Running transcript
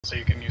So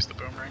you can use the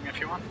boomerang if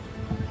you want.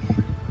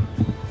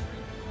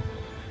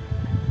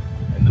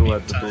 I do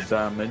have to do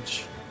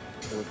damage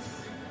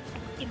with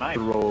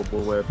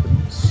throwable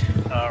weapons.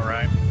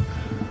 Alright.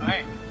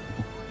 Alright.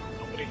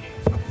 Nobody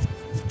here.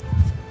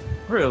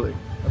 Really?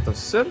 At the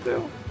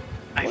Citadel?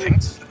 I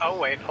think. Oh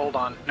wait, hold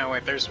on. No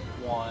wait, there's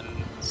one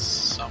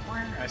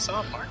somewhere. I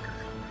saw a marker.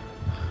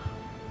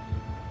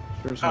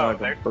 There's oh,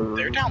 like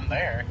they're down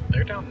there.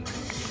 They're down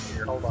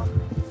here. Hold on.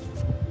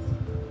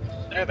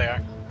 There they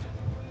are.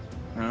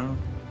 Oh.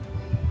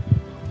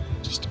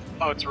 Just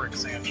it's Rick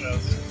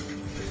Sanchez.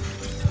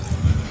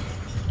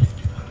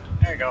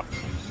 There you go.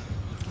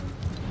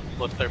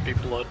 Let there be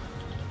blood.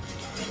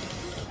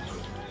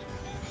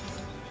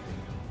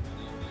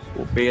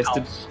 Well,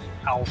 bastard.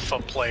 Alpha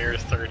player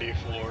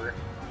 34.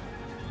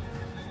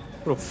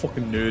 What a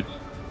fucking nerd.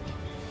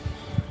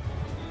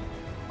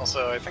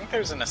 Also, I think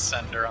there's an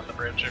ascender on the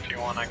bridge. If you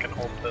want, I can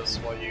hold this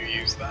while you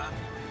use that.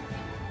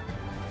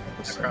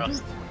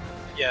 Across.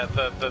 Yeah,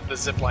 the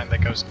zip line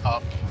that goes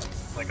up,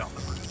 like on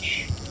the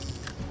bridge.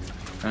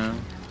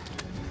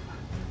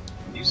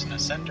 Use an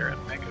ascender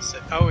and make a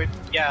zip. Oh,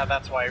 yeah,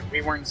 that's why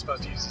we weren't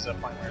supposed to use the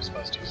zip line. We were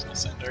supposed to use an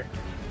ascender.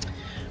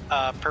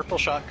 Purple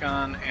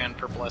shotgun and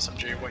purple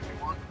SMG. What you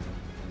want?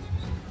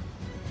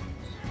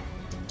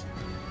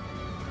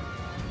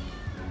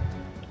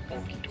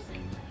 Okie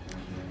dokie.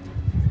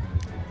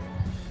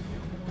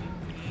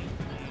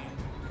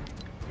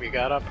 We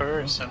got a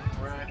person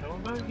right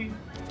over here.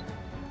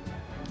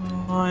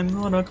 I'm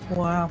gonna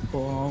clap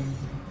them.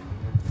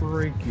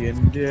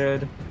 Freaking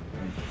dead.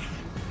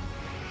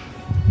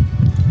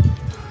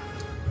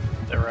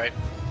 They're right.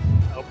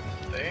 Oh,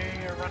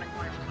 they are running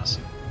away from us.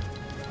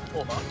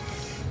 Hold on.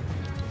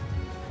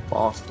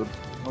 Boston.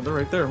 Oh, they're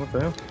right there. What the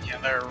hell? Yeah,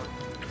 they're.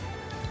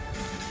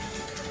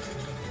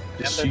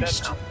 Deceased. Yeah, they're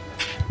dead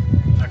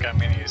now. Okay, I'm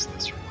gonna use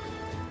this.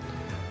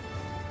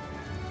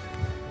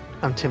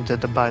 I'm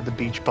tempted to buy the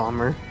beach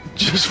bomber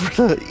just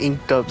for the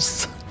inked up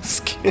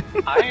skin.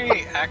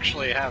 I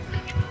actually have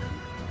beach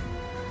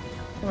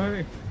bomber.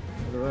 Hey,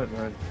 look at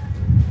that.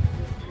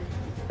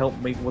 Help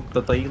me with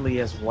the daily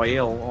as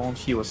well.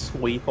 Aren't you a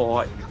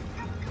sweetheart?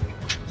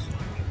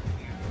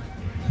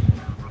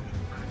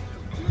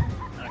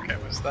 Okay,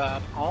 was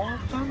that all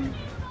of them?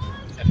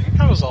 I think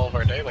that was all of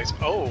our dailies.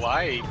 Oh,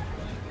 why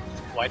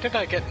did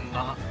I get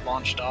not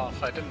launched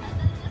off? I didn't.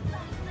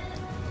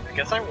 I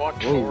guess I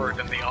walked forward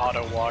and the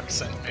auto walk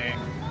sent me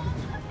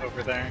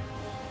over there.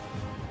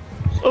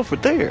 Over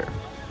there?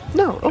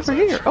 No, over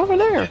here. Over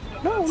there.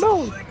 No,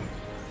 no.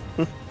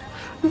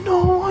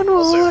 No one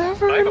will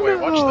ever By the way,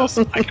 watch know. this.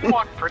 I can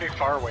walk pretty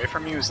far away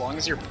from you as long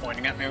as you're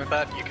pointing at me with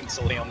that. You can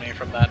still heal me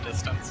from that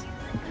distance.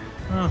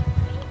 Huh.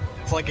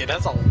 It's like it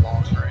has a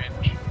long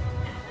range.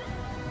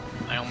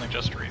 I only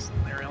just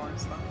recently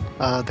realized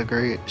that. The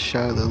Great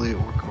Shadow the Elite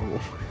were cool.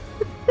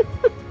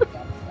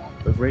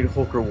 The Great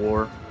Hooker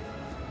War.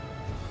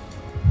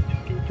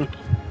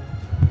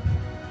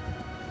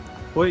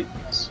 Wait.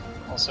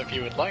 Also, if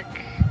you would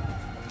like.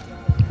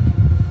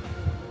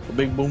 The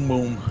big boom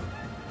boom.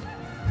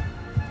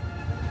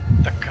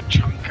 The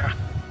Kachunka.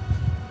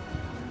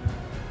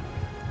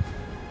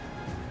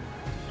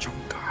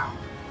 Chunka.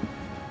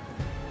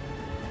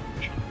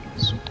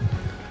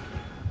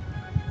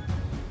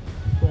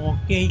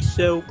 Okay,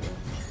 soap.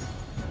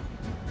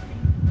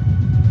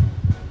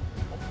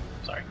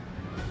 Sorry.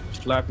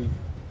 Slappy.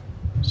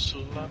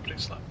 Slappity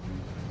slap.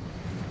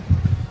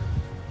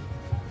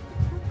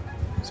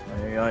 That's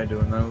my AI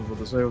doing that. What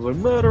to say? I was like,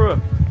 murderer!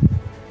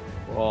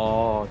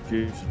 Oh,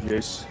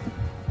 jeez.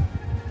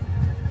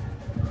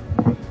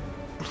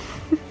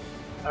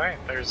 Alright,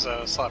 there's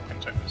slap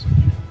containers.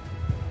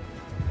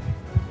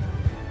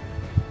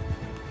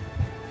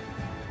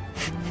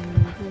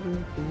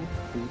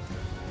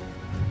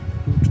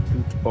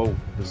 Oh,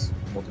 this is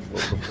multiple.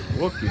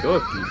 Looky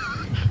dookie.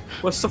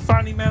 What's the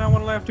funny man I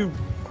want to laugh to?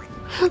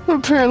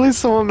 Apparently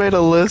someone made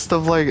a list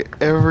of like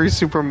every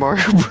Super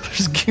Mario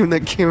Brothers game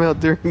that came out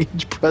during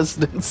each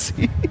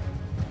presidency.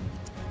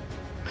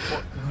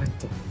 What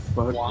the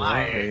fuck?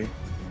 Why?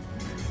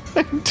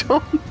 I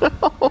don't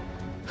know.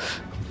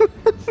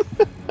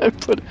 I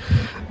put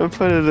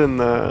it in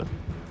the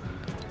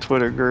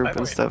Twitter group By the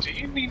and way, stuff. do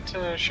you need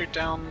to shoot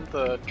down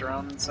the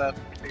drones at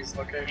these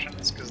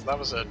locations? Because that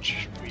was a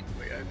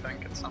weekly, I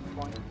think, at some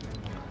point.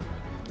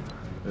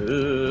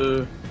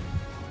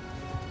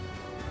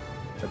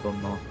 I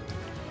don't know.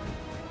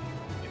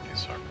 It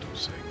is hard to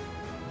say.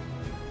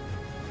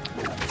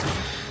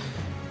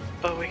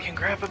 But we can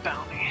grab a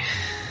bounty.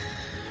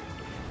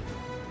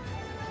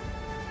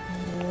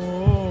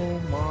 Oh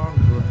my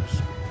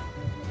goodness.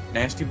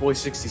 Nasty Boy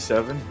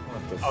 67?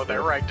 What the fuck?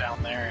 They're right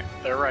down there.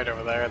 They're right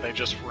over there. They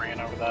just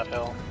ran over that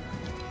hill.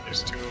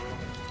 There's two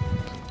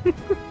of them.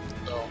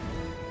 So,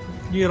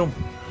 Get him.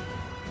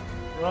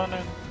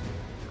 running.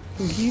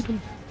 Get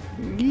him.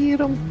 Get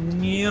him.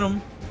 Get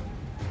him.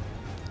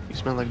 You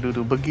smell like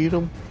doo-doo, but get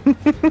him.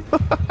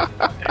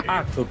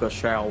 I took a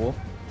shower.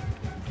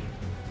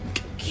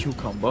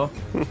 Cucumber.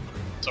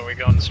 So we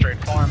going straight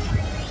for him?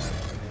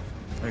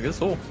 I guess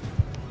so.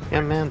 Yeah,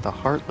 man, the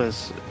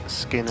Heartless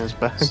skin is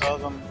back. Saw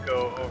them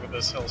go over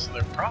this hill, so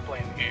they're probably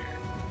in here.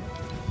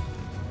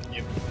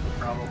 Yep,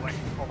 probably.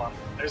 Hold on.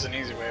 There's an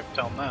easy way of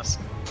telling this.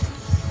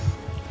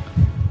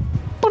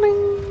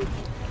 Boing!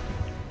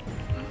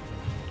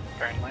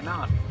 Apparently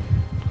not.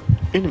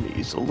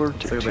 Enemies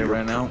alerted. So they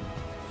ran out.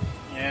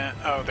 Yeah,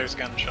 oh, there's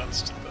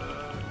gunshots to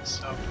the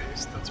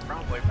southeast. That's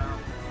probably them.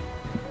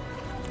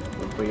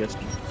 But yes.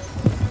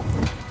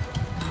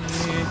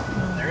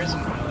 There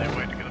isn't really a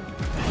way to get up.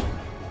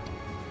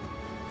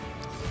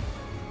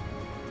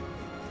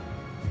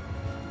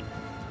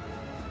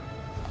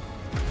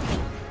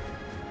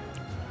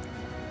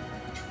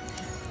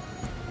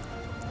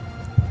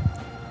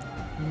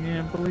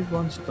 Can't believe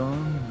one's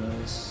done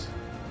this.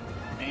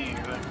 Me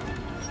either.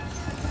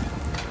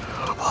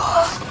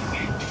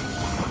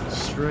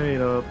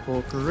 Straight up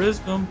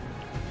pokerism.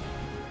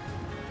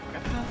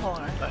 Where the hell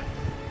are they?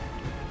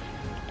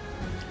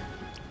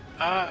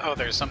 Oh,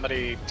 there's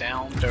somebody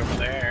downed over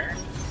there.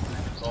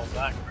 Resolve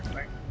that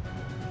quickly.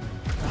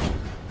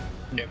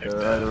 Okay, they're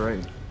dead.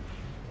 Right.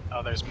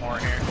 Oh, there's more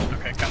here.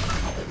 Okay, come on.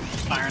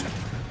 Firing.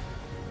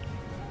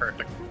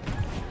 Perfect.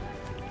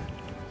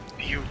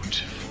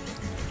 Beautiful.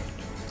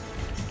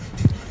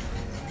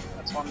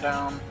 That's one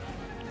down.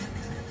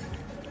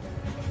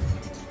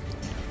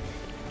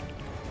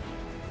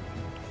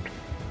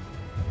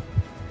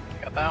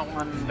 Got that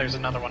one. There's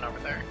another one over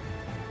there.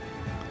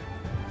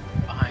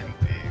 Behind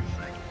the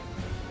thing.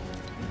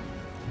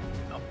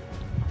 Oh.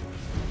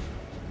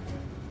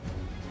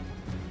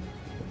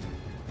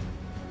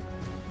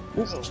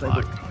 There's a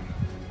lot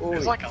going.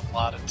 There's like a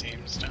lot of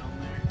teams down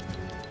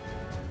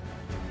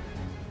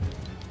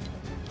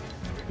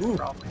there. Ooh.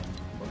 Probably.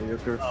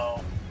 Motherfucker.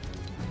 Oh.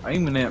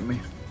 Aiming at me.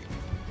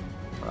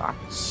 I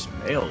can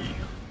smell you.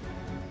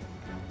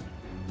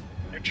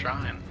 They're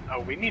trying.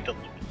 Oh, we need to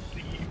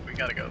leave. We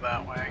gotta go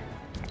that way.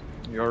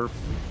 Yarp.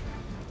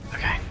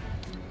 Okay.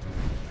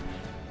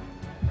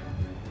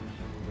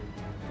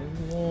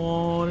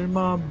 On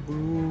my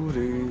booty.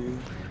 I'm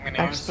gonna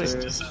Actually- use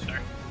this descender.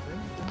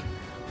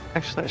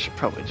 Actually, I should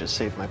probably just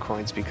save my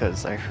coins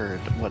because I heard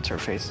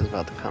What's-Her-Face is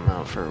about to come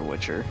out for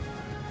Witcher.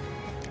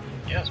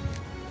 Yes.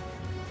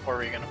 What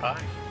were you gonna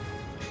buy?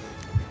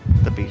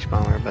 The Beach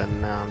Bomber, but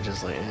now I'm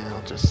just like,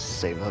 I'll just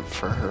save up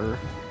for her.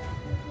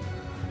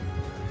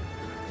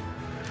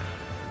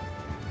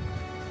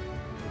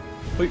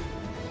 Wait.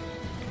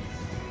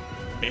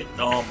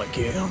 Vietnam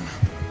again.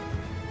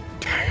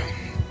 Damn.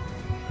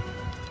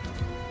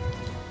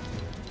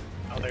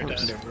 Oh, they're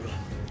dead. Never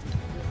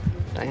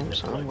Damn,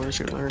 son, where'd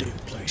you learn?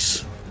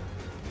 place.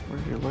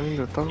 Where'd you learn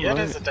to throw Yeah, it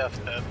right? is a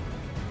deathbed.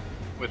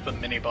 With a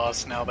mini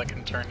boss now that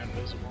can turn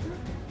invisible.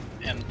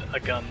 And a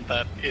gun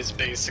that is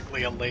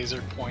basically a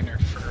laser pointer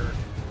for,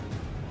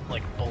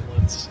 like,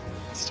 bullets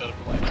instead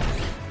of like.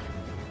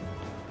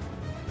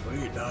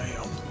 Wait,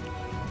 damn.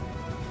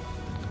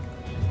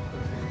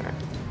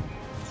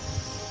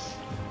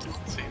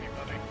 Don't see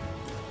anybody.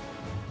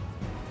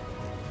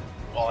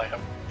 While I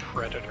have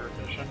predator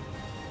vision.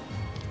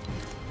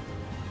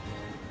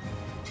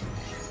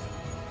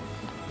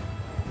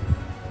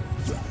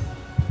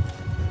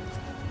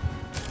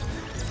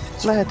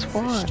 Let's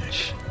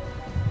watch.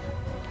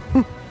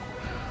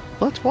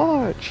 Let's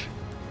watch.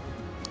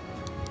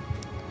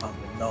 I'm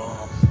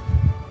numb.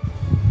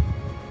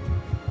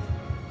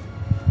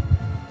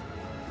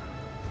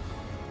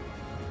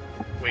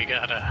 We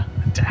gotta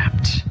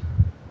adapt.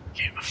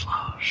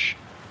 Camouflage.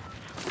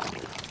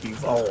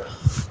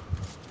 Evolve.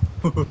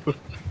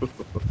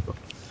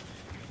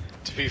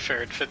 To be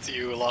fair, it fits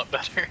you a lot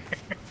better.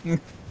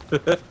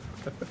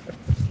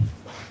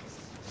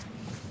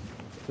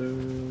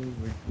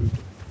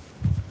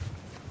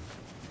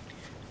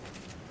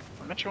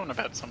 I'm not sure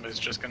about somebody's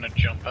just gonna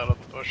jump out of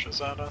the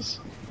bushes at us.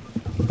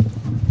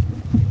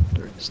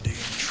 They're in the damn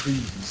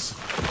trees.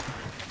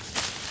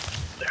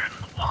 They're in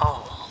the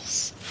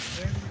walls.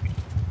 They're in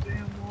the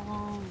damn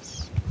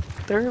walls.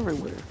 They're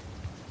everywhere.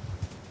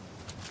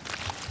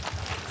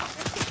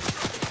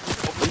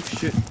 Oh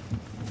shit.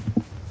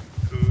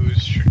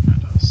 Who's shooting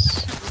at us?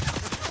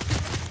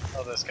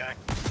 Oh, this guy.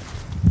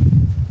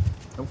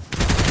 Nope.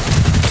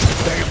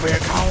 Take me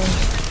home.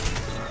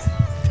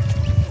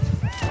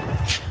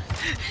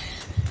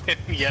 And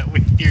yet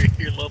we hear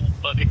your little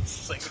buddy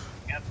singing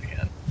at the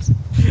end.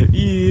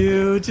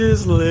 You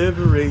just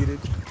liberated.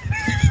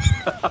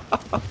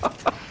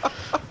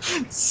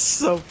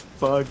 So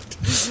fucked.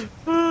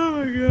 Oh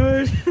my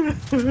god.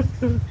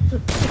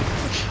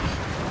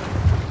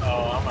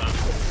 Oh, I'm gonna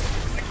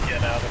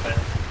get out of there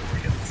before we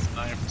get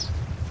sniped.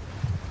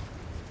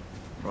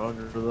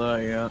 Roger that,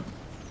 yeah.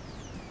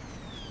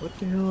 What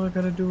the hell I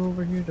gotta do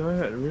over here? Do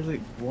I really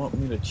want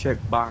me to check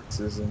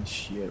boxes and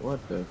shit? What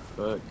the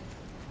fuck?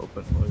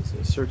 Open, what is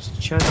this? Search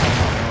the chest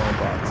and all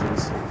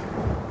boxes.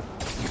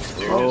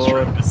 Dude Oh. is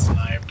trying to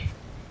snipe.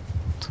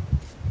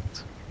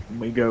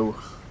 We go.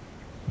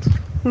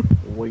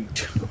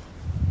 Wait.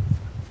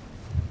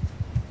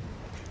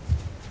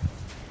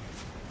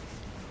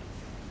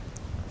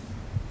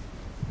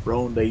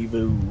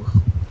 Rendezvous.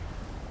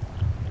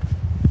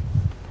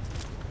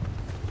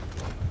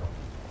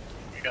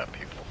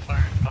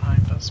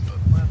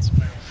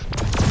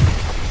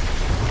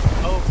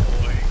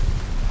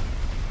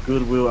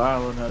 Goodwill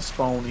Island has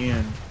spawned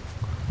in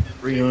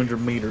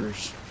 300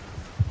 meters.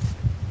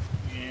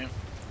 Yeah.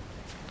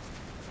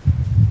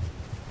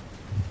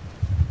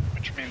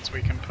 Which means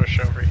we can push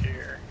over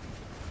here,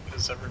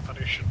 because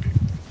everybody should be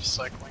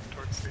cycling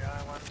towards the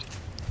island.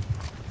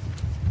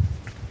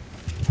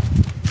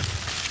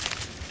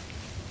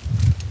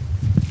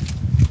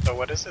 So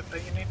what is it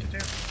that you need to do?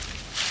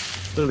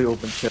 Literally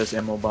open chest,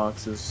 ammo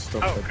boxes,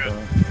 stuff Oh, like good.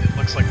 that. It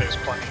looks like there's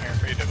plenty here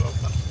for you to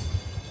open.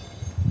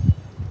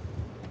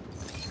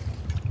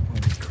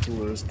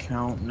 Coolers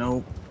count?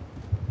 Nope.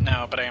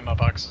 No, but ammo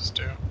boxes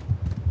do.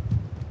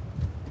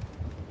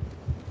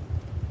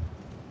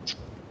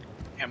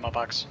 Ammo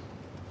box.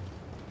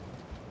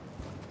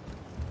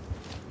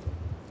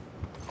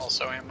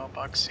 Also ammo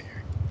box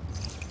here.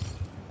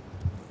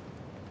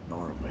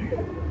 Normally.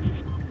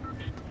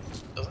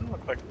 Doesn't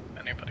look like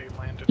anybody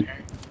landed here.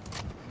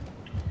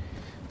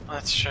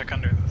 Let's check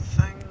under the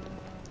thing.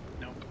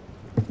 Nope.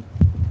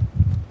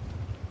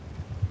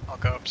 I'll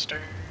go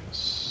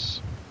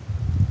upstairs.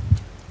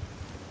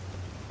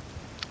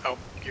 Oh,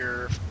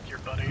 your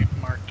buddy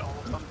marked all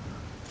of them.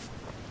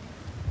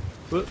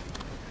 What?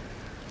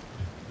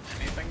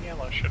 Anything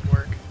yellow should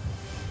work.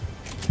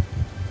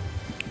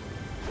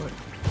 What?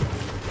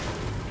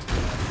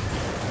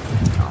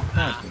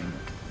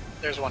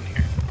 There's one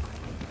here.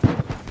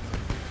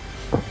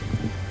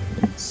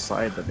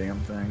 Inside the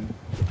damn thing.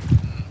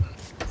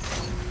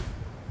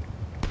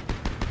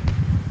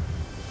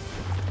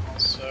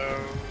 Also,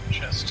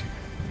 chest here.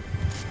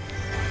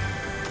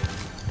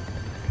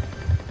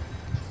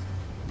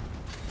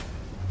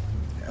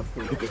 Yeah,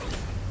 pretty good.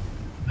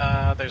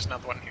 There's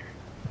another one here.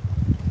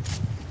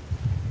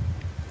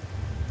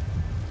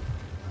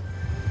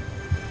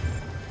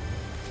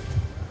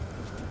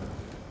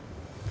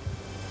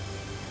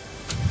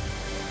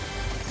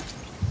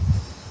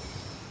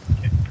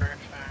 Okay,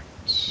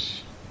 perfect.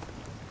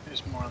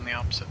 There's more on the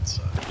opposite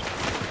side.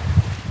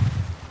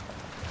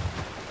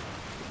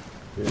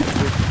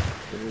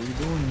 What are you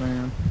doing,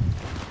 man?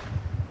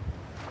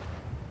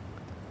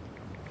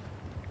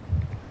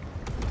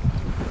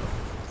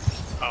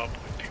 Oh,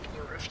 people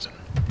are rifting.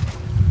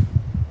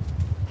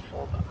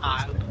 For the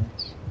island.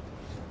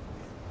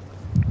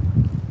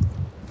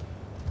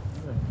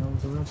 Where the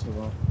hell's the rest of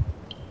them?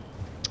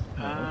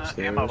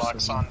 Ammo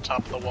box on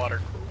top of the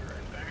water cooler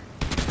right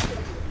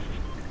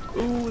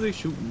there. Ooh, they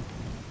shooting.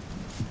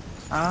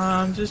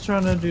 I'm just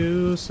trying to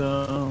do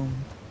some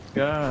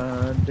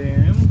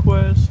goddamn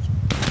quest.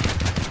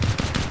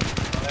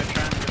 Well, they're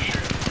trying to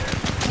shoot there.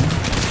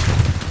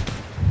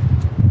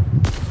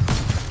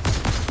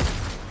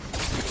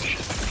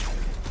 Shit.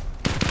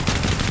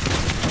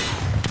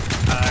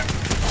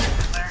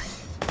 In there.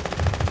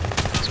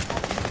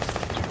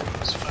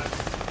 Those five.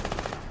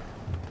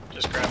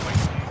 Just grab like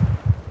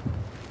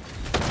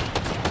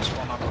there's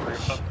one on the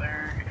roof up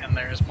there, and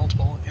there's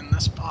multiple in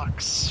this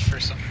box for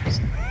some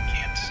reason that you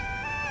can't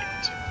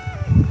get to.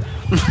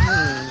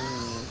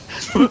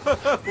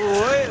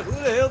 What? Who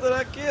the hell did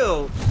I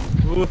kill?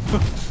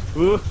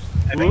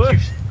 I think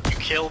you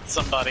killed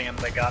somebody and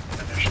they got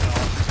finished off.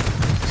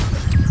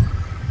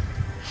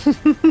 I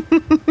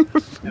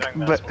think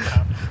that's what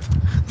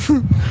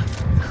happened.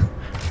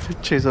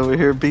 Chase over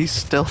here, be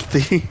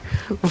stealthy.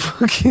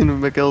 Fucking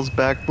Miguel's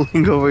back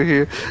bling over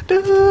here.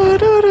 Do, do,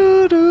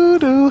 do, do,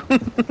 do.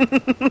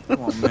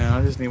 Come on, man.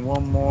 I just need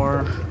one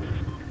more.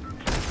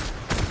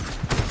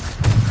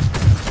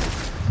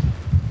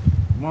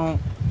 Come on.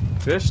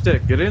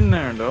 Fishstick, get in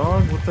there,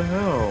 dog. What the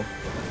hell?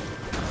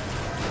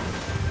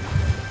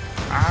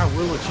 I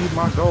will achieve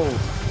my goals.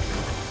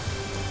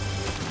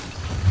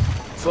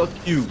 Fuck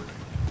you.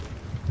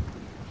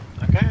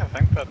 Okay, I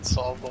think that's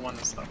all the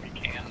ones that we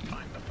can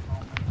find at the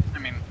moment. I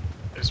mean,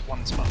 there's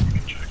one spot we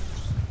can check.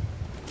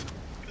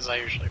 Because I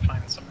usually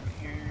find some in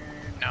here.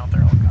 Now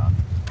they're all gone.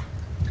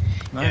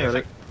 I got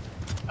it.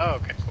 Oh,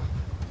 okay, cool.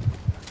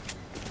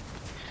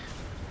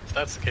 If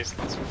that's the case,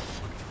 let's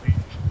fucking leave.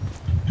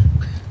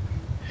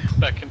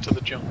 Back into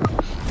the jungle.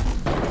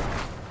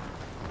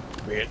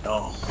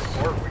 Vietnam.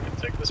 Or we can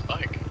take this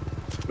bike.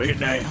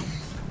 Vietnam.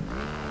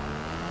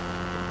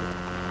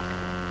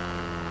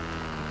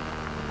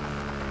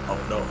 Oh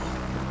no.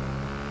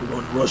 We're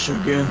going to Russia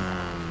again?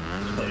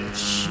 Oh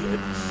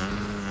shit.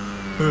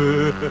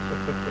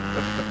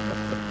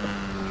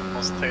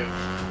 Must have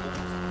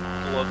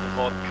blood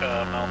vodka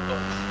amount of...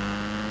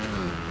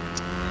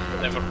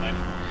 Never mind.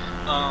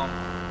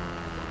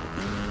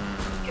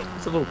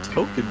 It's a little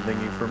token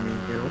thingy for me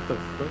here. What the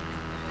fuck?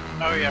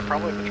 Oh yeah,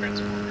 probably the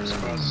Transformers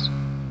quest.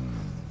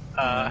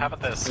 How about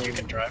this? You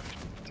can drive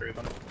through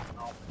them.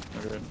 Oh.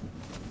 Okay.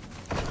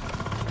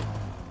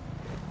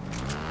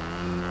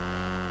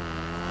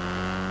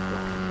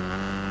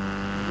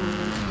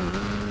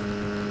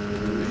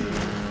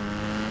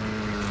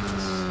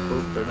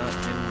 Hope they're not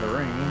in the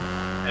rain.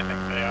 I think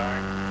they are.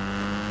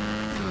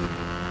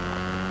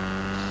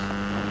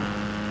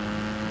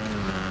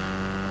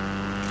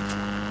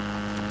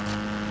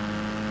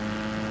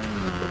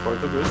 So far,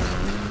 so good.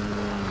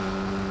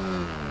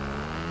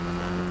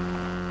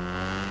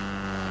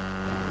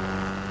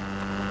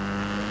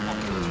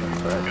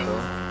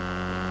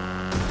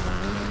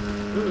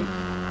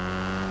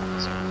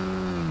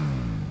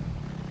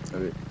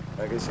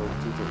 guess I'll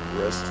do the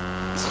rest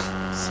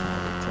some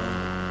other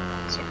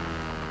time. So,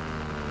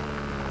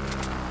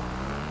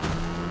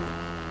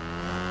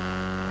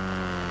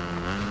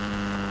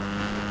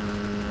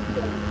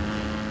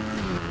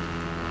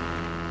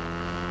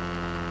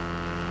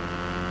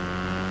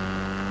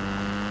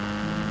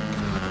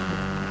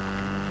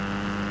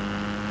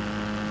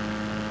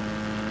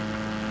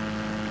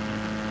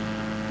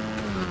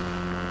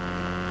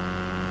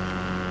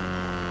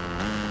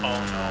 oh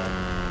no.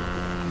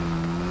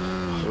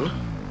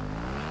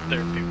 There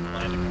are people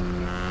landing over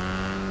there.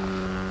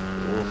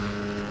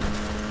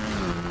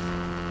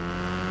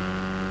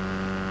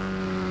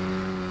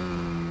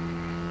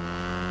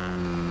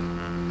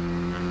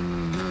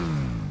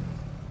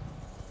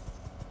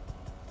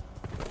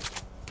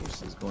 This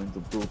is going to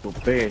brutal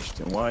best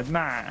and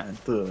whatnot.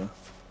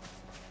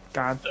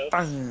 God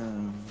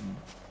damn.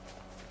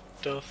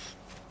 Death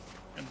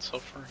and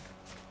suffering.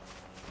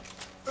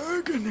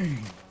 Agony.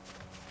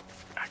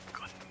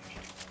 Agony.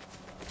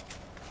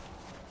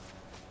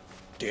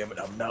 Damn it,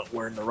 I'm not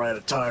wearing the right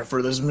attire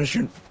for this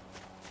mission.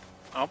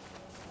 Oh,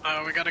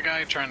 we got a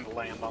guy trying to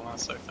land on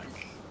us, I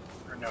think.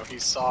 Or no, he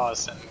saw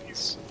us and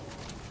he's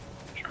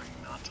trying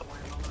not to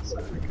land on us,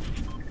 I think.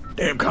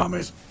 Damn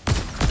commies.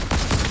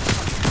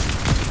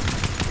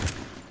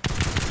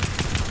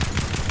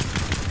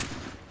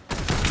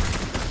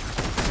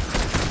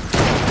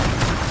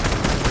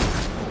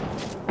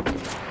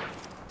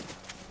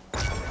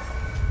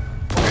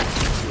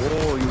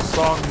 Oh, you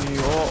saw me.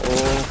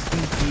 Uh-oh.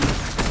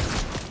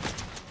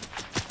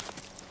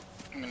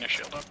 I'm gonna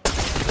shield up.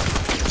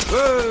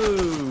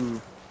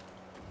 Whoa!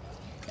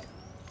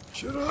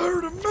 Should have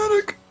hired a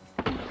medic.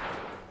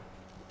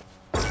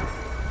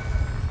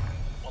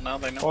 Well, now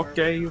they know.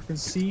 Okay, you can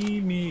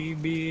see me,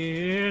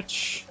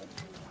 bitch.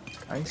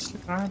 I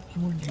slap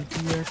you in the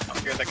dick. Oh,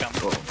 here they come.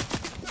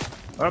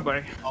 Bye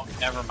bye. Oh,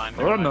 never mind.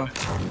 Oh no.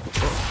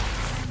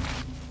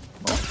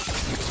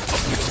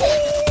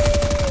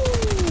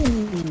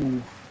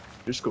 Ooh.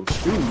 Just go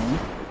Stu.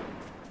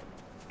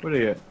 Where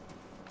they at?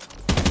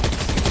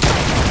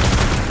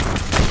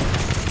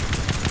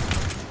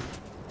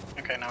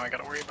 Okay, now I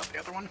gotta worry about the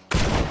other one.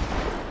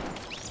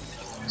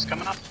 Who's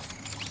coming up?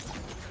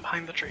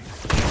 Behind the tree.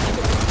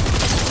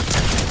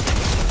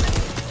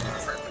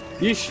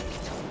 Yeesh.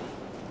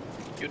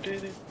 You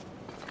did it.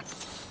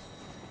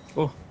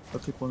 Oh, I'll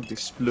take one of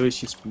these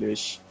splashy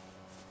splash.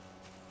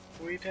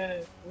 We did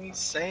it. We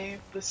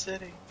saved the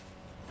city.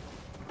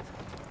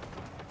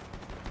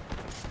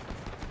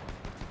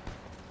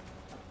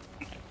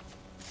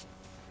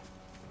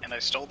 And I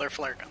stole their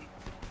flare gun.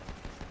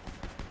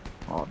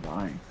 Oh,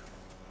 dang.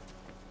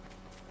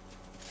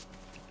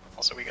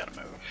 Also, we gotta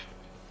move.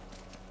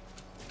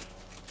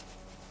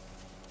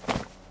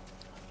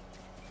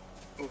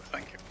 Ooh,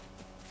 thank you.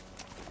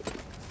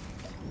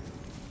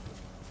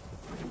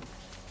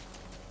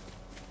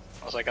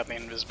 Also, I got the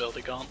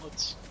invisibility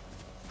gauntlets,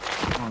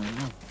 Oh,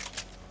 no.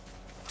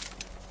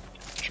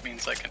 which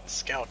means I can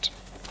scout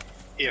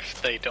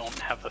if they don't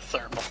have a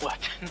thermal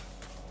weapon.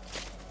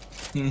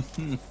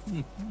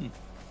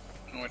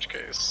 In which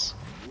case,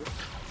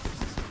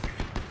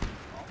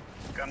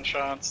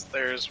 gunshots.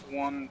 There's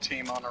one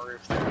team on a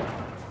roof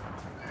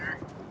there.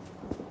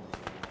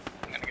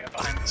 I'm gonna get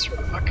behind this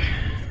rock.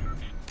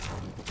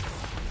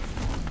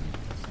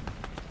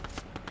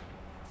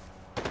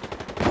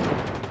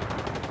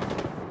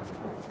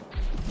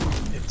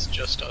 It's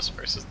just us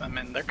versus them,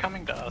 and they're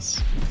coming to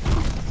us.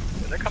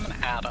 They're coming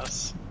at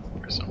us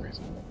for some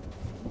reason.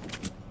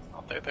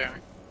 Oh, there they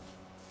are.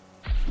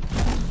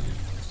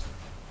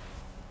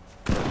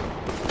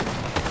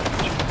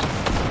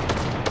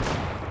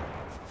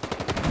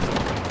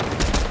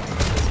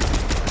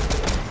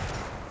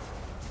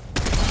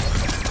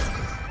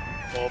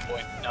 Oh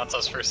boy, now it's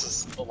us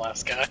versus the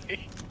last guy,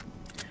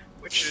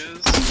 which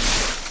is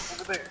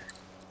over there.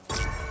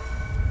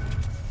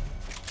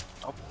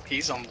 Oh,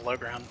 he's on the low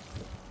ground,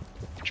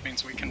 which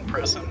means we can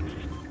press him.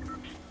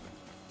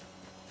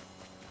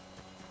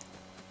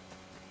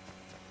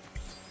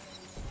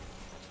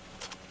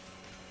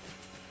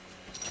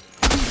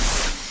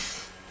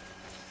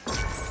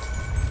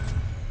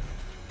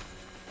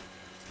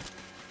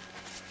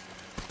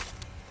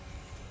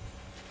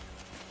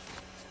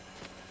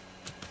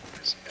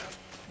 Where's he at?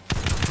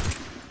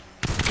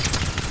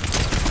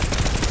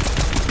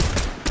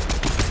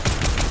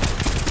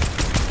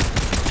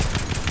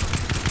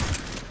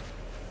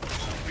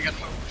 We gotta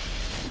move.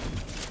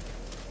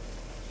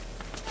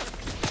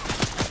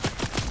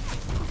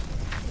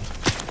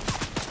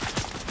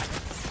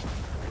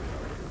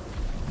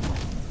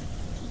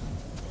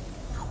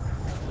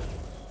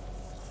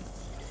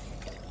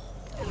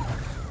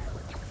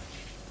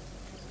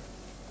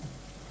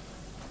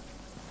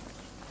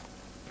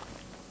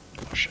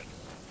 Oh shit.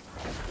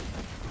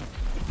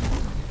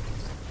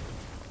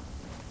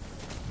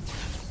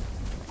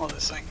 Oh,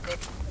 this ain't good.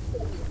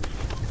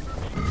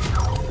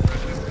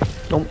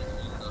 Nope.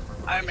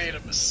 I made a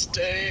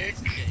mistake.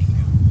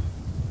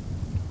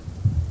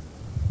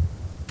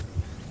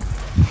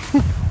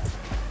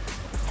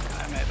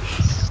 I made a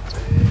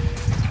mistake.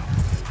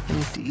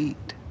 Indeed.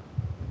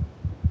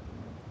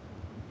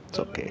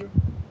 okay.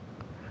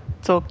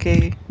 It's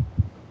okay.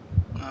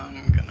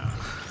 I'm gonna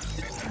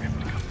wait for him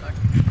to come back.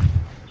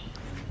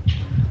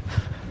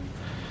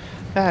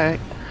 Alright.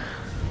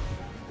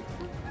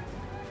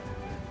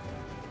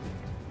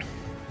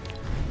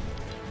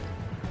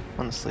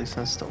 Honestly,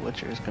 since the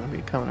Witcher is going to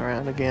be coming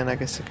around again, I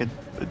guess I could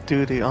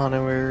do the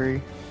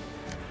honorary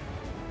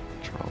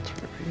Charles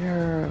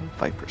Riviera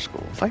Viper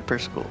School. Viper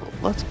School,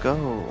 let's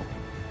go.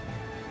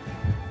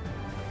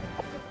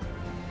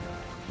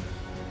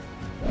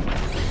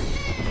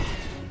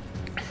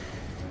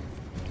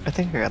 I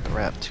think I got the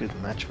rap to the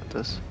match with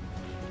this.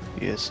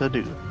 Yes, I do.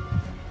 I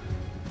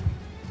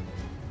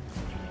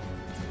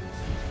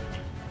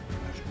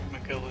think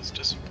Miguel is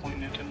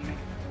disappointed in me.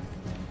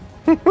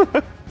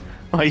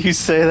 Why you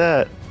say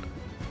that?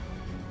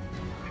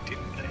 I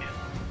didn't pay him.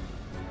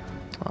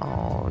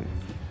 Oh,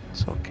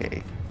 it's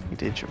okay. You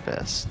did your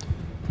best.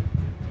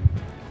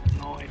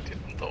 No, I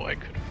didn't, though I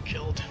could have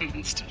killed him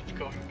instead of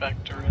going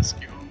back to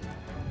rescue him.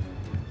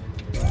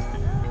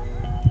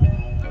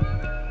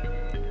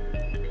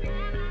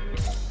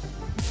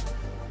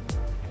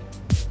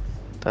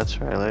 That's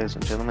right, ladies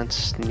and gentlemen.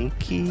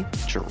 Sneaky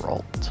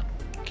Geralt.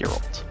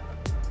 Geralt.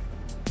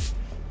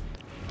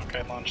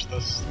 Okay, launch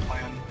this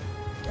plan.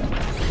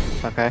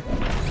 Okay.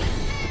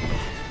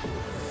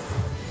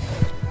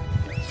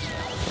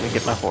 Let me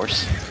get my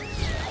horse.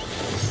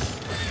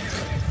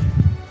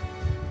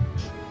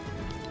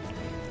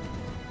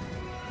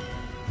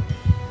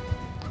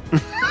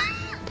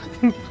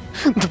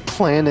 The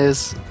plan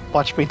is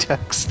watch me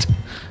text.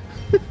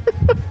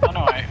 Oh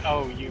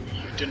no, you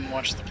didn't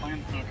watch the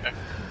plan? Okay.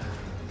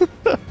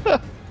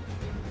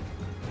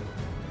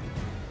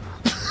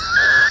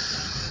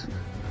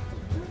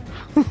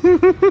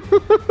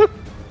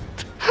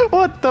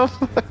 What the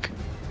fuck?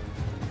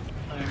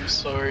 I'm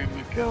sorry,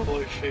 Miguel,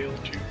 I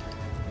failed you.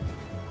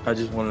 I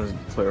just wanted to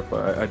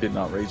clarify, I did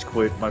not rage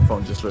quit. My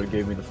phone just sort of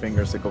gave me the finger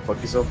and said, go fuck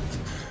yourself.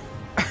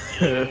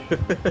 Yeah.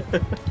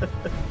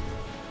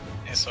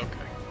 It's okay.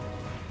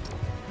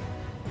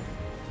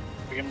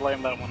 We can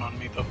blame that one on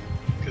me, though.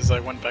 Because I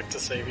went back to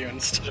save you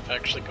instead of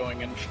actually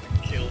going in for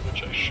the kill,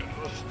 which I should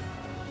have.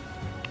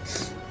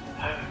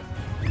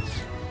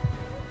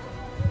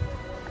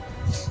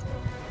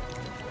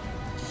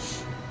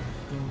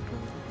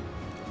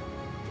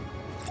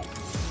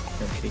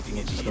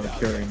 I'm just gonna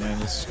carry, man.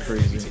 This is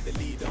crazy.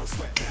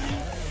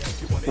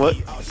 What?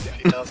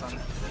 He doesn't.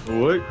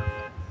 What?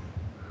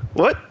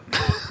 What?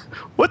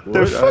 What the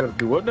What? I fuck? gotta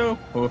do what now?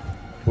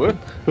 What?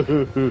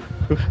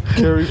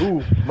 Carry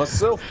who?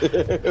 Myself? You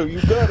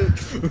got it.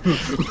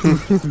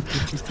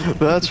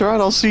 That's right,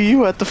 I'll see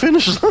you at the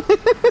finish line.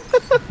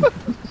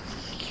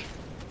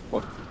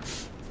 Fuck.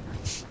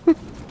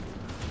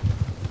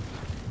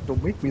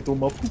 Don't make me throw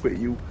my poop at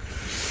you.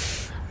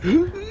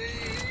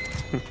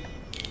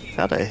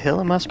 How the hell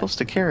am I supposed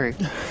to carry?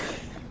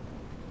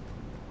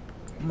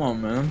 Come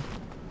on, man.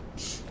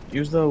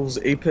 Use those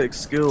Apex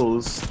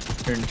skills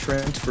and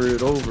transfer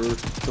it over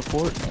to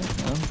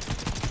Fortnite, man.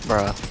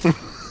 Bruh.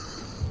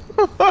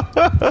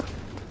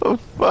 Oh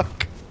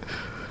fuck.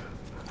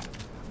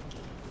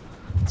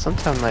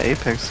 Sometimes my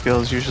Apex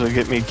skills usually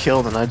get me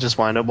killed and I just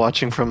wind up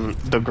watching from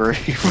the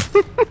grave.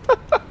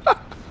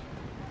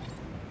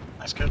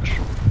 Nice catch.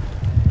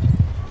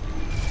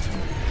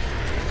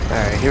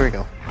 Alright, here we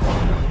go.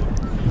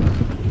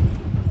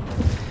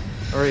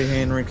 Alright,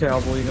 Henry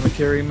Cowboy, you gonna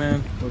carry,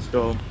 man? Let's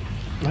go.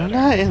 I'm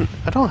not in.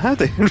 I don't have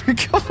the Henry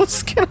Cavill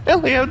skin. I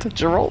only have the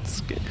Geralt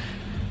skin.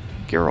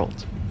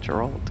 Geralt.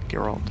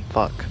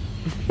 Fuck.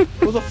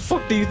 Who the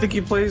fuck do you think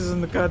he plays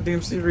in the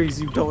goddamn series,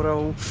 you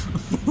dodo?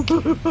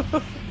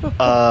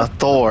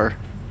 Thor.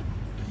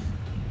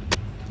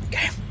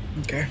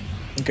 Okay.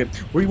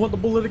 Where you want the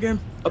bullet again?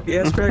 Up the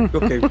ass crack?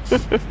 Okay.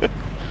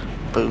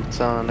 Boots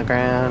on the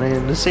ground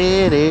in the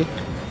city.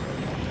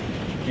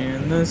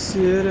 In the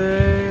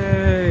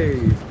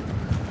city.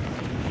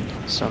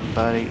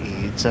 Somebody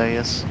eats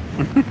ass.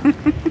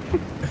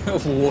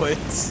 What?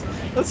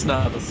 That's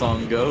not how the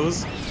song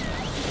goes.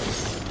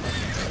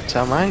 That's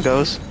how mine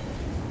goes.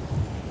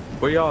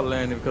 Where y'all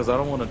landing? Because I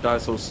don't want to die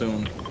so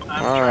soon.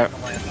 I'm Alright.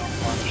 trying to land on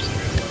launch.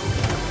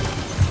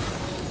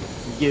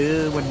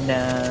 You are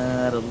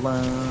not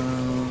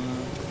alone.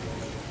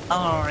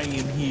 I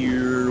am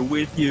here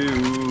with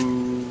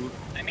you.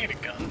 I need a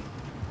gun.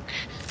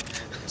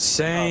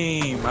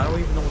 Same. I don't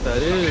even know what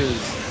that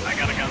is. I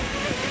got a gun.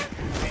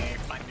 Let me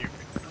find you.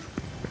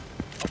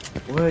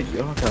 What?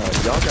 Y'all got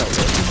what?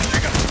 I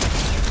got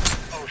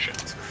Oh shit.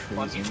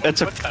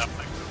 It's What's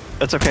happening?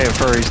 It's okay if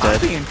Furry's I'm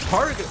dead. being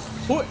targeted.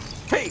 What?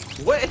 Hey,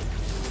 what?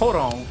 Hold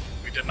on.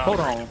 We did not Hold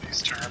agree on. to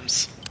these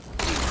terms.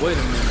 Wait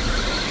a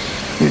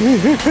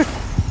minute.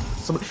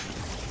 Somebody.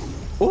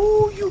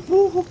 Oh, you.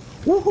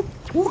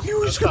 You I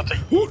was about to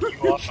eat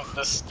you off of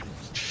this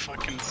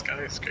fucking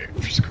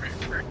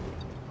skyscraper.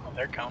 Oh,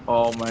 they're coming.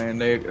 Oh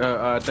man,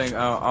 I think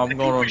I'm think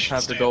gonna we should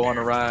have to stay go up on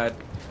a here. ride.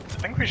 I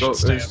think we Go,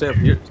 should stay up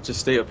here. Just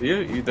stay up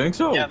here. You think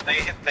so? Yeah,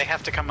 they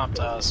have to come up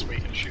to us. We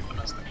can shoot them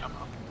as they come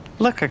up.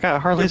 Look, I got Yeah,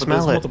 Harley's but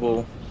there's mallet.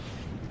 multiple.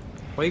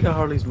 Why you got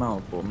Harley's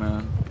mount for,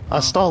 man? I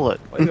stole it.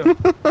 Why you a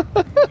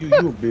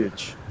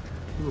bitch.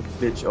 You a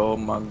bitch. Oh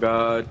my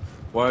god.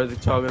 Why are they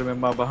talking to me in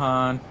my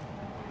behind?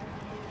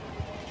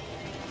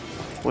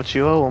 What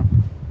you owe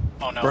them?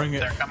 Oh no, Bring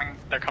it.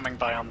 they're coming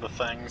by on the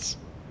things.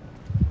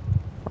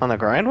 On the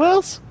grind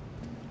wheels?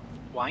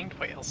 Blind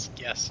whales,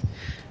 yes.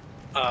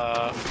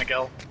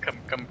 Miguel, come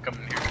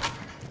here.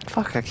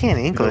 Fuck, I can't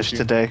English Okay.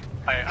 today.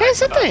 Here's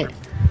the thing.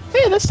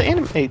 Hey, that's the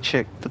anime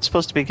chick that's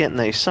supposed to be getting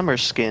a summer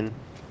skin.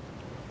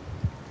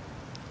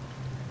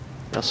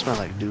 They'll smell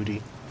like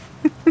duty.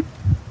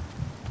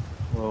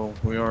 Well,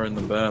 we are in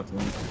the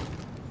bathroom.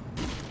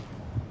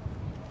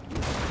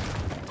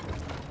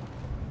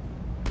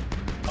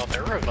 Oh,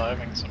 they're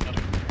reviving somebody.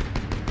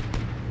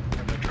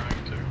 Or they're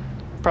trying to.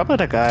 Probably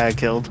the guy I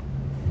killed.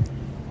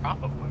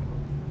 Probably.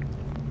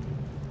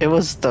 It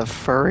was the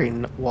furry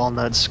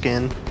walnut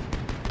skin.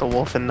 The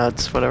wolf and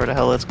nuts, whatever the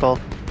hell it's called.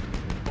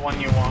 The one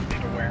you want me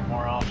to wear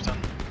more often.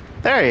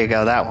 There you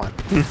go, that one.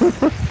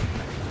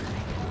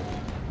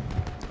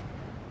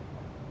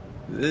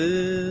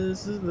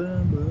 This is the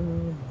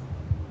moment.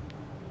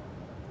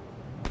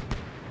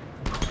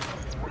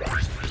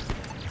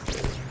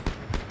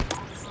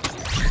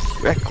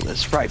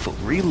 Reckless rifle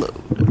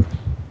reload.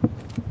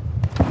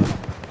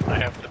 I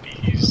have the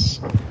bees.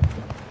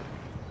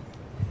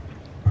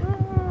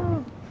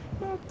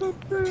 Not the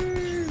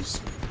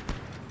bees.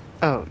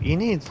 Oh, you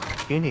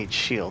need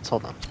shields.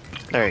 Hold on.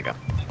 There you go.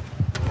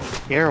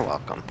 You're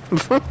welcome.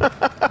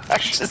 I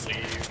should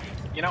leave.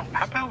 You know,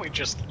 how about we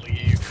just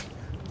leave?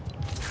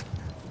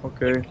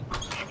 Okay.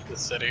 Leave the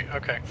city.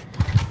 Okay.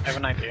 I have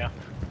an idea.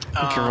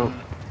 Girl.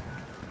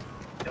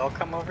 Y'all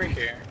come over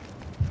here.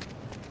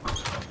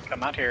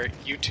 Come out here.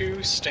 You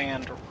two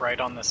stand right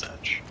on this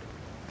edge.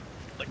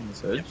 Like, On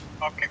this edge? Yep.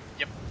 Okay.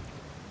 Yep.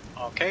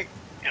 Okay.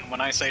 And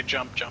when I say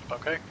jump, jump.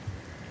 Okay.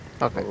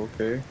 Okay.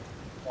 Okay.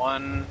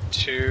 1,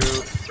 2,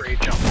 3,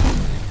 jump.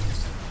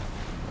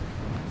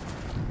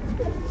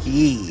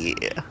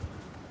 Yeah.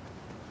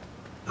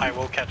 I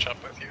will catch up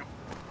with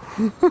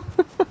you.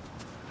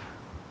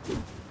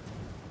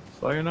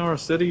 Sayonara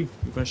City,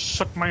 you can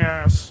suck my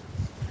ass.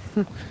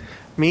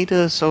 Meet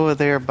us over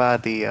there by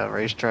the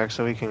racetrack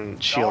so we can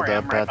Don't shield worry,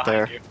 I'm up right out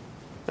there. behind you.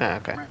 Ah,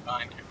 okay. I'm right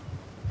behind you.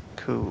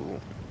 Cool.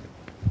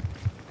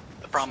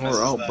 The problem We're is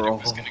out, that bro.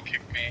 it was going to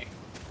kick me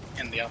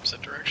in the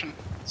opposite direction.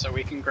 So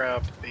we can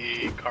grab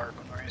the car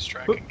from the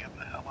racetrack and get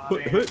the hell out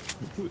of here.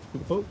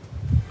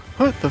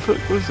 What the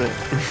fuck was that?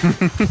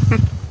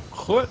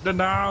 What the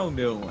now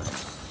doing?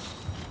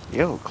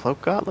 Yo,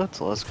 cloak gauntlets,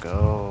 let's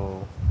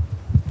go.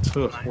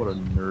 What a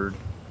nerd.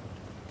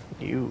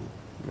 You,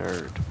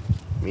 nerd.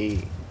 Me,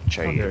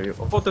 How dare Chad. you?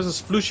 Oh, there's a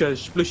splooshy,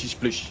 splooshy,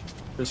 splosh.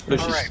 There's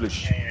splooshy, Alright,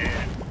 splosh.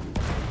 yeah.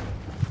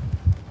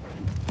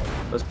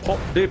 Let's pop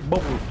that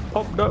bubble.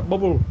 Pop that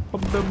bubble.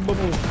 Pop that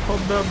bubble. Pop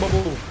that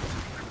bubble.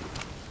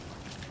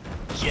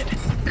 Get in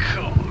the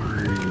car.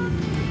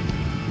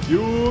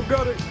 You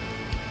got it.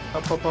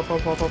 Up, up, up,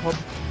 up, up, up, up.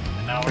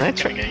 And now Can we're I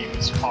going to get you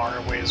as far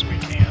away as we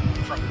can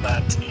from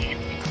that team.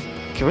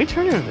 Can we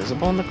turn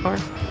invisible in the car?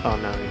 Oh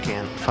no, you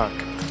can't. Fuck.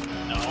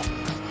 No.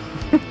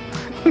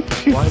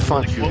 Why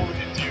Fun. would you? What would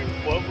it do?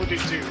 What would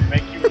it do?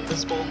 Make you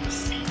invisible in the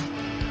sea?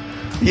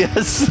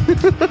 Yes.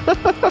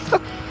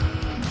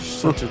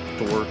 Such a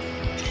dork.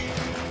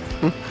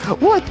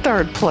 What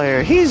third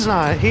player? He's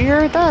not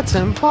here. That's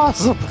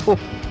impossible.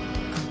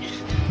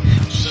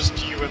 It's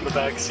just you in the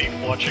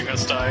backseat watching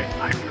us die,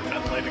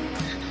 hyperventilating.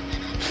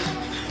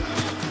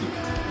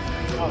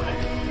 Oh,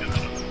 man.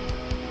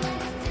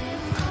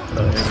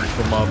 Aiming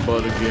for my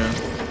butt again.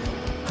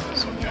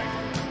 It's okay.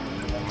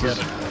 Get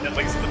it. At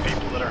least the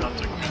people that are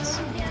hunting us.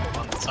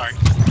 Hold on, sorry.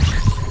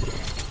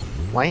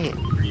 Wait.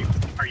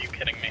 Are you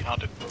kidding me? How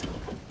did...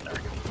 There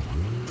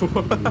we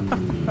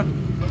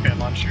go. Okay,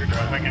 launch your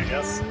driving, I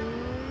guess.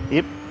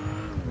 Yep.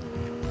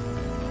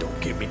 Don't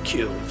get me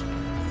killed.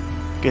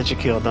 Get you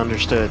killed.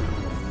 Understood.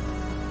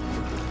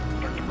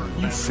 Dr. You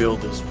Birdman. feel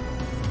this.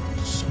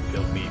 So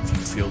kill me if you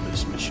feel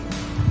this mission.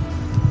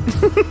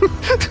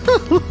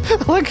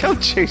 Look how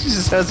Chase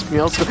just has me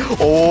also.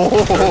 Oh.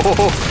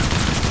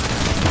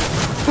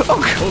 Oh,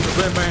 What's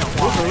the man?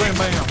 What's the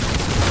man?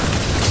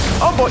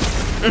 oh boy.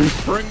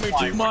 Bring me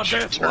to my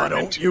death, why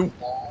don't you?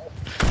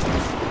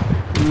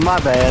 My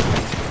bad.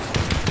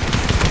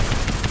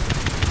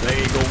 They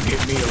ain't gonna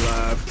get me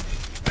alive.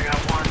 I got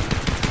one.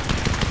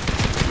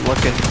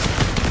 Looking.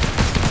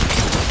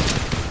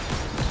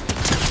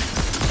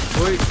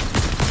 Wait.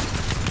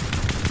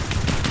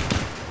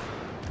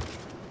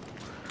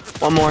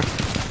 One more.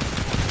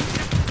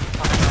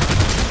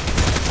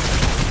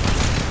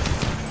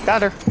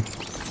 Got her.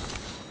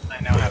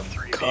 I now have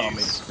 3 Comic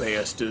Ds.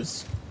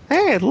 bastards.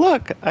 Hey,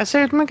 look. I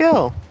saved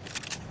Miguel.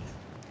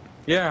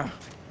 Yeah.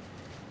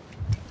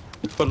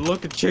 But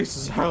look at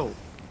Chase's health.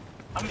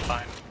 I'm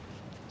fine.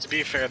 To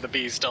be fair, the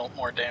bees dealt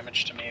more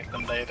damage to me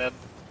than they did.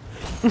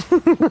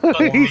 But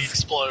the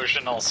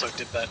explosion also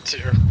did that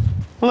too.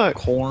 Look.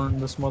 Corn,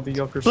 this mother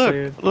yucker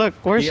said. Look.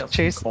 Where's Yes,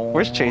 Chase? corn.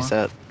 Where's Chase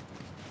at?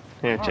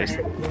 Here, just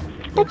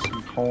Get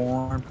some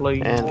corn,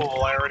 please. And-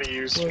 Cool, I already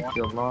used Would one.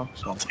 you like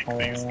some I'll take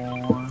these.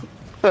 corn?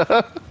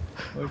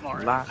 Would you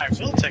Alright, like I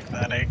will take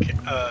that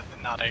AK,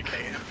 not AK,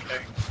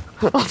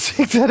 MK. I'll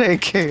take that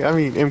AK. I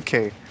mean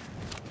MK.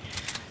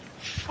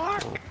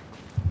 Fuck!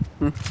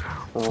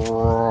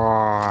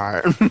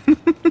 Right.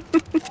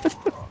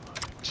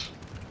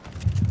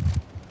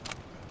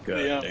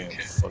 Goddamn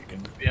MK.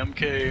 fucking. The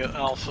MK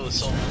Alpha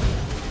Assault.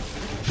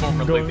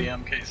 Formerly the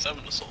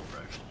MK7 Assault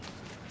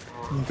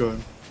Rifle.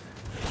 Good.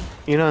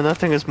 You know,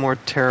 nothing is more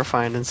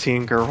terrifying than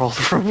seeing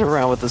girls running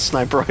around with a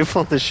sniper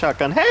rifle and the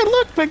shotgun. Hey,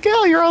 look,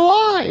 Miguel, you're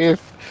alive!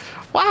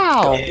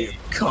 Wow! Goddamn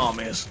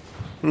commies.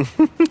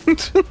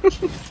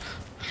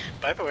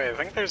 By the way, I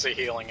think there's a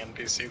healing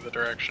NPC the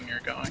direction you're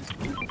going.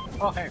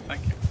 Oh, hey,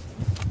 thank you.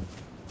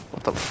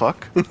 What the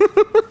fuck?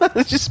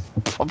 It just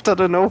popped out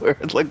of nowhere.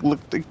 It like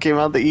looked, it came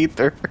out of the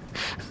ether.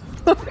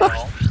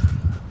 Well,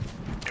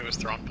 it was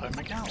thrown by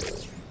Miguel.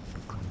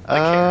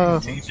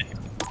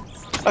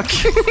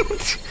 Okay.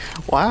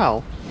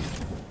 Wow.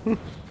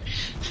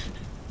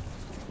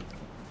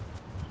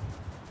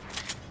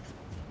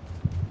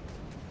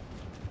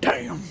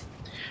 Damn.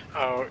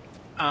 Oh,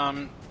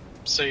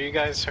 so you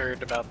guys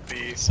heard about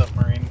the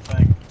submarine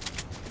thing?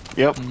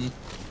 Yep.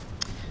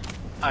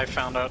 I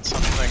found out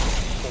something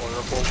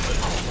horrible but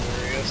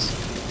hilarious.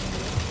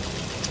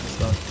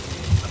 So,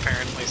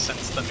 Apparently,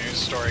 since the news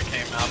story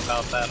came out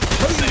about that,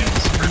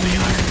 sales for the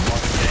Iron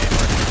One game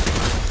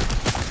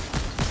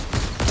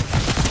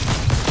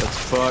that's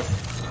fucked.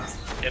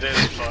 it is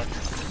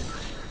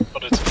fucked,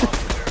 but it's fun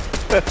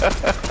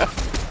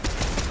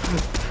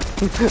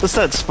too. What's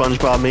that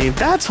SpongeBob meme?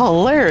 That's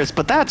hilarious,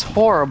 but that's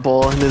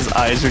horrible. And his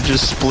eyes are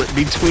just split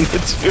between the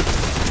two.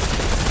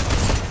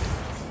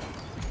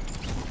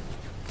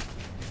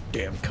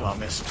 Damn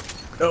commies.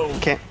 Oh,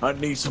 Can't- I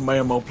need some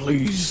ammo,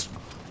 please.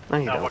 No,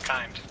 you Now, don't. what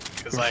kind?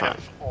 Because You're I fine.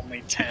 have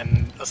only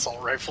 10 assault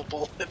rifle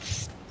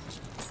bullets.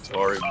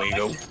 Sorry,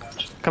 Mito.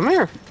 Come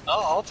here.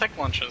 Oh, I'll take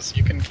lunches.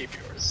 You can keep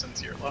yours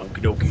since you're low.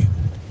 Okie dokie.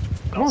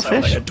 Come on, Also,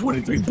 I fish. had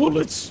 23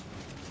 bullets.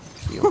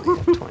 You only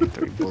have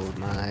 23 bullet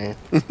my.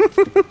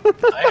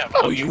 I have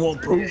Oh, you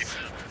want proof?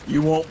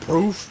 You want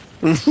proof?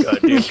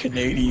 Goddamn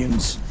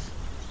Canadians.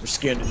 Or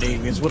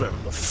Scandinavians, whatever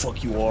the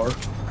fuck you are.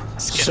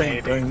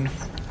 Same thing.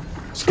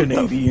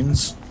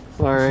 Canadians.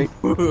 Alright.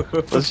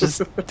 Let's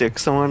just dick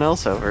someone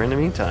else over in the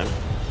meantime.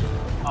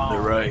 They're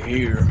right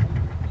here.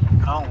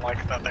 I don't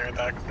like that they're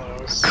that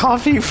close.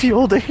 Coffee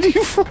fueled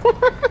 84.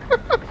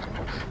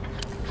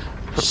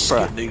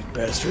 Skin these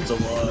bastards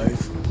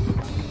alive.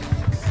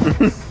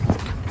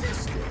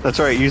 That's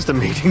right, use the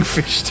mating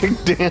fish stick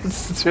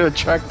dance to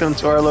attract them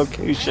to our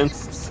location.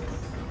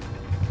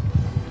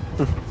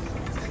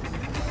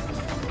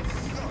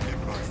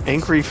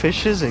 Angry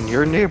fishes in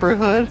your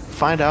neighborhood?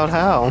 Find out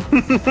how.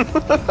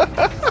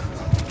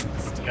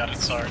 Got it,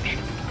 Sarge.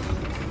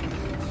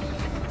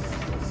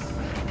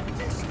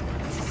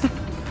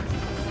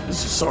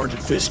 This is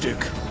Sergeant Fishstick.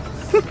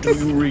 Do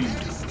you read?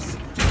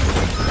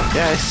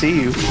 Yeah, I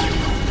see you.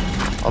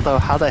 Although,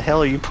 how the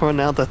hell are you putting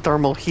out the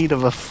thermal heat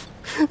of a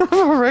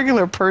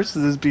regular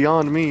person is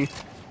beyond me.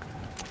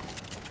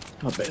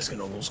 Stop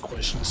asking all those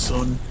questions,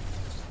 son.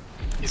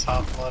 He's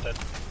hot-blooded.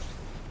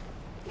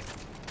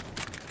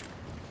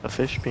 A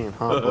fish being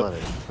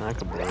hot-blooded. I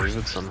could believe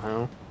it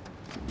somehow.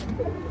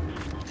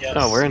 Yes.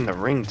 Oh, we're in the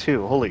ring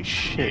too. Holy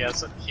shit.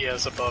 He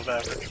has above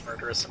average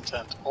murderous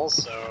intent.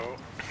 Also,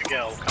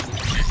 Miguel, come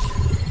to me.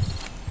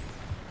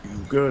 You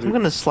got I'm it.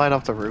 gonna slide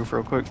off the roof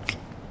real quick.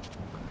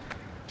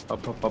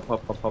 Up.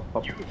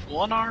 You've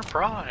won our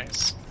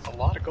prize. A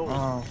lot of gold.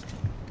 Oh,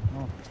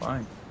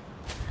 fine.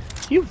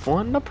 You've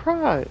won the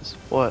prize.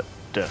 What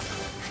the?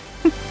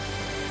 I'll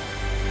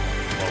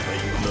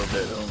bet you love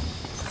that,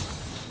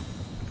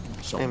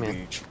 Hey, man.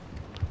 beach.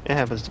 It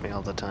happens to me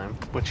all the time.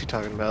 What you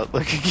talking about?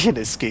 Like, I can't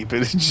escape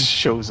it. It just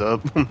shows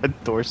up on my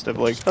doorstep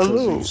like,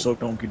 hello. You suck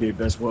donkey dick,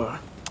 that's why.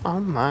 Oh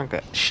my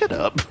god. Shut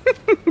up.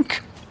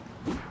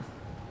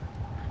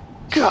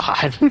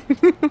 God.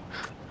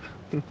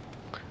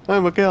 Hey,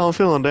 Miguel, I'm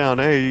feeling down.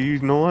 Hey, you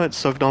know what?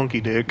 Suck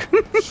donkey dick.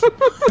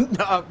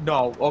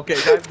 No, okay,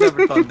 I've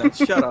never done that.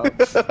 Shut up.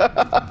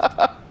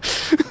 That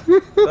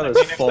is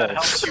If that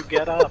helps you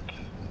get up.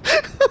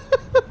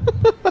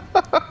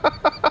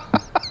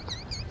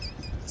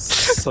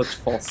 Such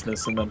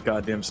falseness in that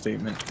goddamn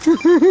statement.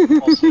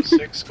 Also,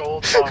 6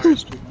 gold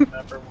bars to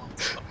whoever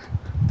wants them.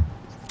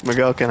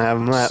 Miguel can have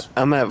them.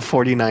 I'm at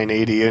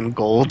 49.80 in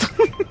gold.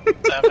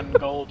 7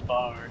 gold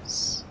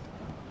bars.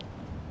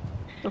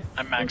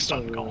 I'm maxed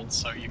on gold,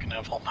 so you can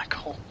have all my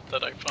gold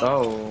that I found.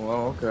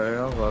 Oh, okay.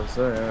 I was about to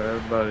say,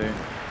 everybody.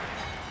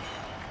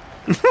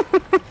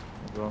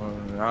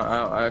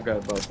 I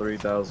got about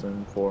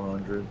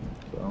 3,400.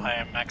 So. I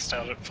am maxed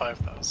out at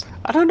 5,000.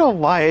 I don't know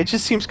why. It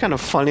just seems kind of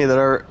funny that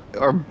our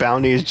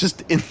bounty is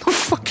just in the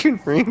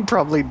fucking ring,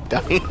 probably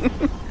dying.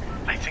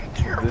 I think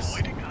they're This-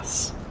 avoiding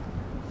us.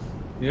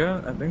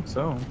 Yeah, I think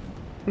so.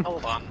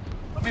 Hold on.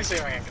 Let me see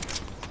if I can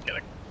get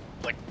a...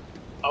 Like...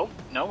 Oh,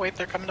 no, wait,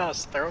 they're coming to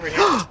us. They're over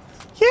here.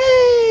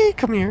 Yay!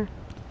 Come here.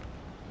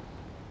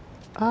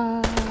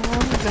 I'm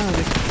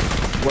gonna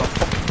Well,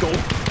 fucking go,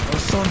 my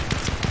son.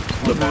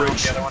 One down,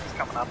 Liberation. the other one's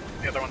coming up.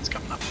 The other one's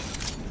coming up.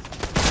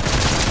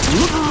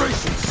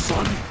 Liberation,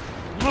 son.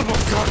 Love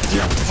a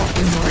goddamn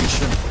fucking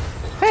nation.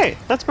 Hey,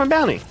 that's my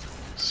bounty.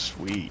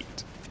 Sweet.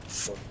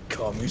 Fucking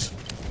commies.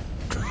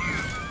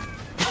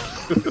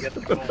 Get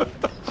the gold.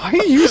 Why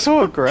are you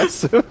so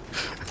aggressive?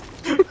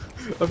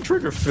 I'm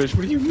trigger fish.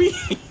 What do you mean?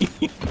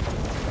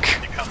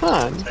 Come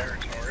on.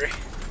 Territory.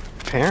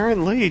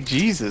 Apparently,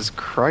 Jesus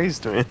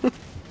Christ, man.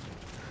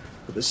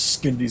 Let's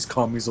skin these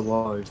commies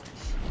alive.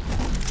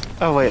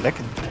 Oh wait, I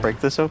can break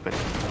this open.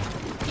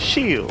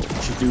 Shield.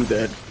 You should do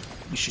that.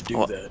 You should do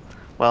Well, that.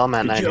 Well, I'm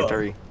at Good job.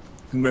 93.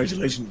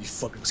 Congratulations, you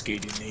fucking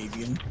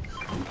Scandinavian.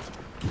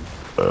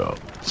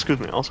 Excuse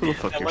me. Also, go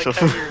fuck I like yourself.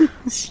 how you're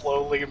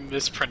slowly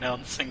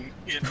mispronouncing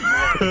it.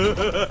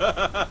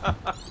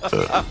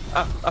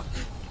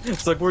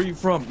 It's like, where are you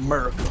from?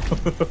 America.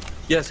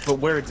 Yes, but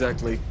where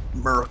exactly?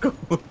 America.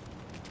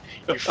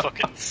 You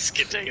fucking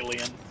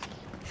skidalien.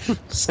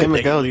 Hey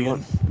Miguel, you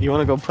want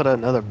to go put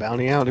another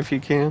bounty out if you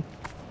can?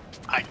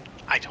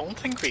 I don't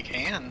think we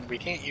can. We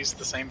can't use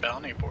the same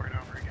bounty board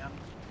over again.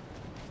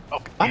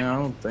 Oh, Yeah, I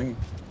don't think.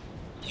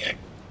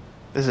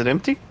 Is it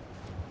empty?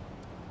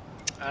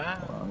 Hold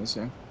on, let me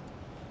see.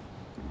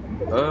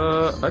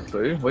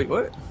 Actually, wait,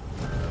 what?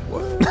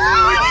 What?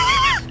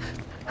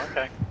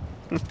 okay.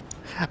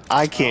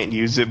 I can't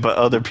use it, but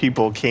other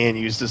people can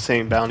use the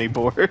same bounty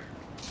board.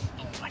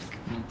 Oh my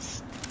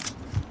goodness.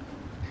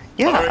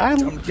 Yeah, Alright, I.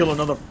 time to kill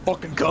another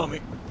fucking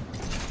commie.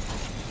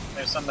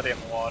 There's somebody in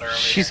the water over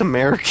She's here.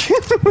 American.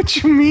 What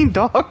you mean,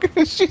 dog?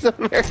 She's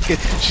American.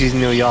 She's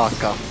New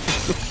Yorker.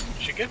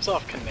 She gives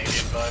off Canadian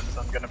vibes,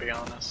 I'm gonna be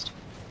honest.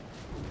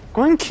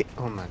 Gwen.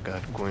 Oh my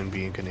God, Gwen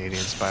being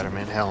Canadian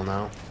Spider-Man. Hell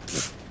no.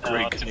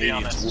 Great to be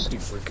Canadians, honest.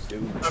 whoopty frick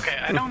dude. Okay,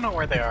 I don't know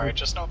where they are, I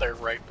just know they're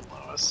right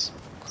below us.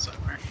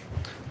 Somewhere.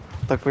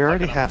 Look, we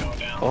already Look at have. them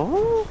go down.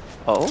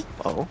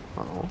 Oh.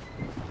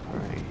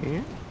 Right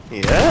here.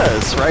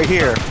 Yes, right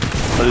here.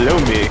 Below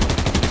me.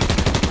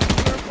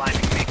 They're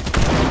blinding me.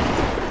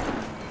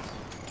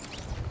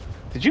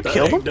 Did you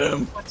kill them?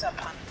 Them. What's up,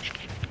 hon?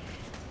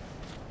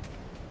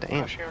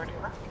 Damn. Oh, she already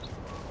left.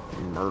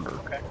 Murder.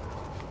 Okay.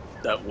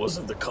 That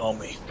wasn't the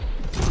commie.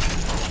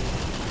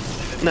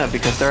 No,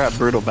 because they're at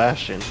Brutal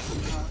Bastion.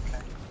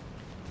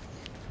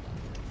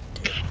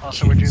 Okay.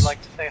 Also, would you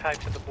like to say hi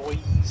to the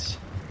boys?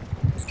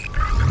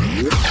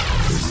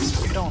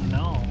 You don't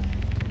know.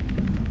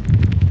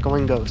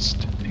 Going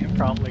ghost. They can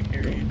probably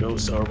hear There you. you go,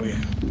 sorry.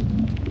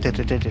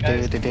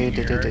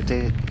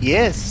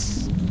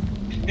 Yes.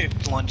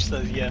 Lunch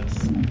says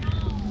yes.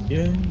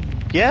 Yeah.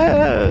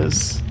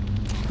 Yes.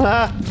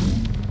 Ah.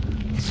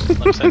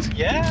 Lunch says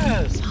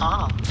yes,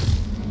 huh?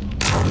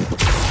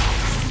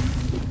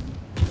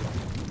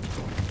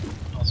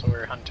 Also,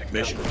 we're hunting.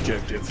 Mission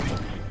objective.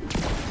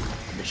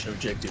 Mission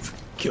objective.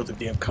 Kill the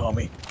damn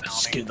commie.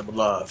 Skin them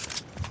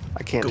alive.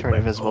 I can't Go turn back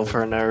invisible home.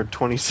 for another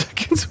 20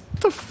 seconds.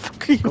 What the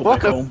fuck are you Go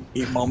back on? home.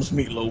 Eat mom's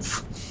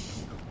meatloaf.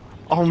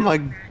 Oh my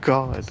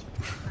God.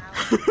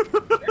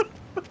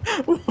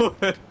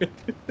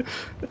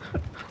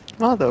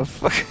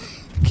 Motherfucker.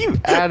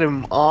 Keep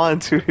adding on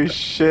to his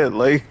shit,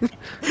 like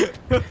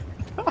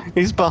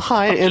he's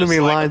behind I'm enemy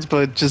just like- lines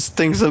but just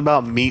thinks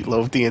about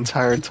meatloaf the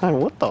entire time.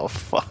 What the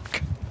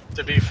fuck?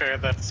 To be fair,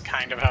 that's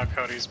kind of how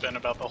Cody's been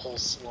about the whole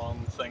Sloan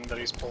thing that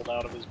he's pulled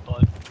out of his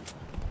butt.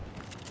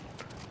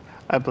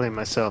 I blame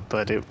myself,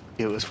 but it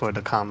was for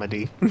the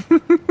comedy.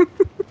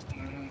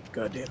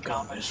 Goddamn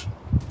commies.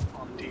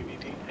 On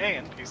DVD.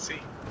 Hey, NPC.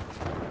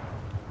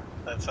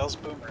 That sells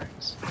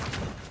boomerangs.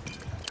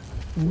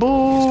 Boo!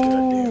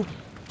 Goddamn.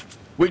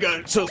 We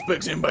got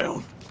suspects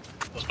inbound.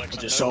 Those bikes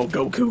I just saw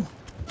Goku.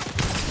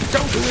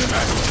 Goku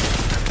inbound.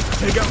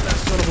 Take out that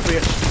son of a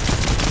bitch.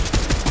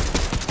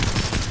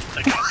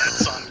 Take out that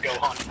son,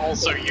 Gohan.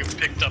 Also, you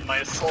picked up my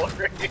assault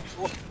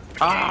rifle.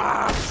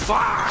 Ah,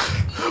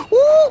 fuck!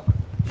 Woo!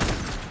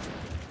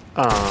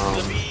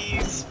 The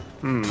bees.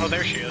 Hmm. Oh,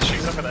 there she is.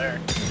 She's over there.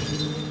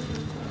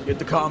 Get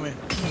the commie.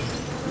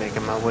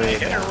 Making my I way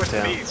hit her with the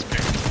downtown. bees.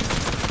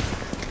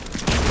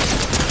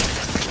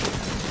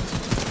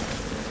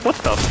 What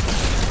the?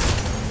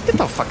 Get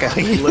the fuck out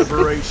of here!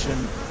 Liberation.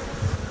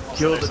 Also,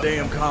 Kill there's the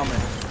damn commie.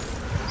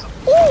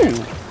 Ooh!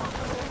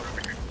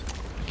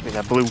 Give me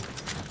that blue.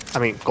 I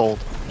mean gold.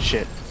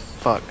 Shit.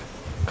 Fuck.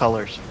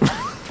 Colors.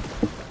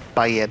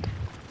 Bayed.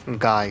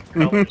 Guy.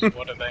 colors.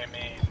 What do they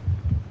mean?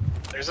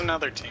 There's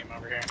another team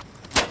over here.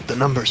 The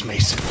numbers,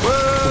 Mason.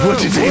 What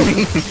do they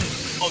mean?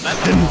 Oh,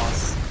 that's a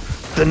boss.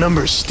 The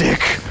numbers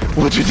stick.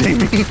 What do they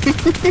mean?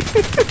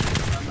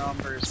 The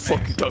numbers. Fuck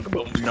you Mason. talk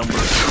about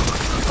numbers.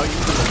 How you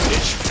doing,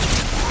 bitch?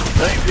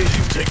 That ain't bitch,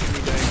 you taking me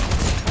down.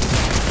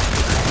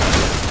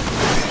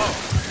 Oh,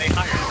 they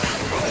hired me.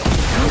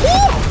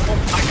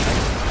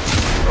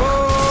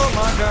 Oh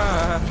my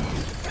god.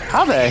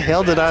 How the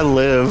hell did I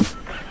live?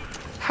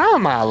 How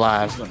am I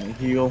alive? Please let me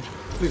heal.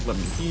 Please let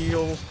me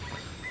heal.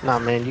 Nah,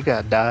 man, you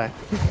gotta die.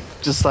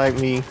 Just like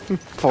me.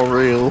 For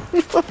real.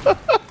 For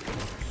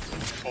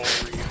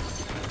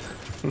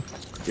real.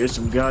 Here's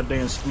some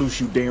goddamn sploosh,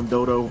 you damn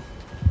dodo.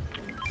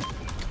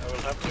 I will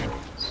have to.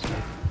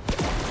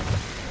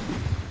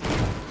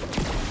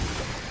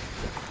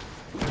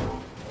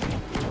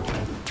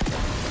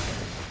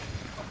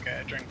 Okay,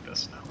 I drink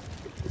this now.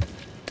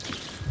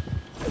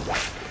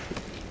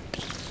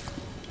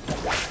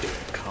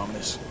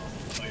 Commas.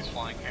 Oh, he's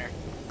flying here.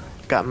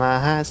 Got my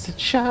high-stick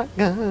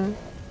shotgun.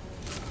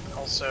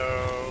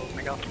 Also,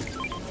 Miguel.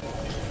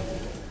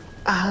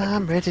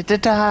 I'm ready to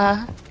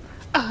die.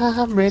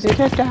 I'm ready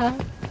to die.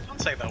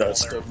 Don't say that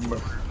That's while the they're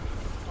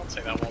Don't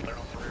say that while they're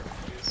on the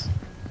roof, please.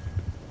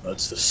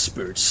 that's the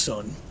spirit,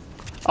 son.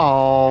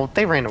 Oh,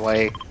 they ran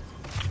away.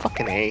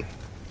 Fucking A.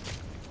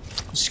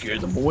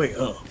 Scared them away,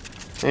 huh?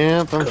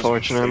 Yep,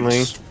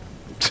 unfortunately.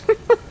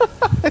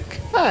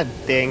 God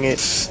dang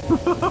it.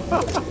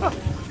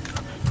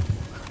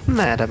 I'm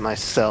mad at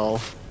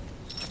myself.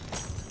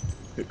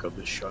 Pick up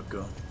the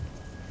shotgun.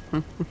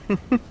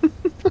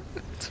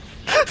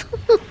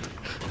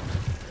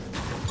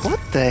 What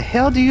the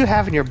hell do you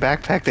have in your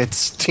backpack that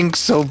stinks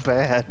so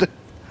bad?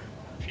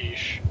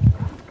 Fish.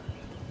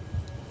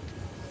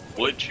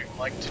 What?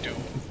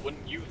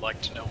 Wouldn't you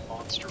like to know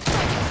monster?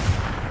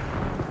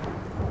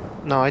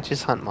 No, I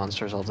just hunt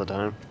monsters all the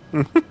time.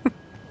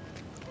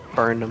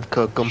 Burn them,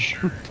 cook them,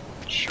 Sure.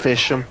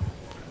 fish them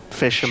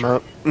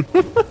up.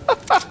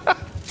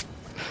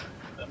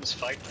 Them's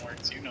fighting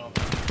words, you know.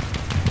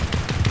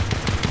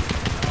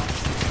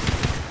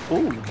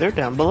 Ooh, they're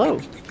down below.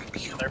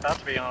 They're about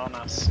to be on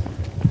us.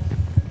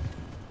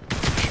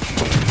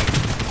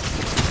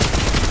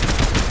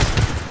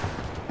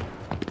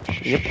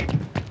 Yep.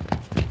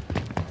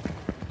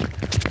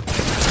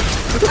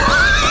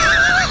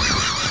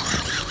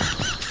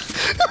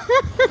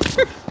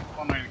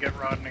 I'm going to get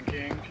rotten and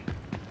king.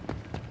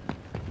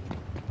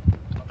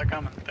 Oh, they're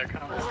coming. They're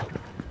coming.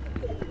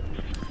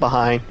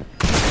 Behind.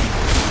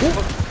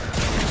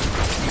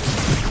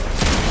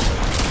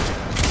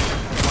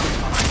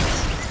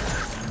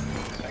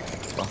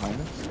 Behind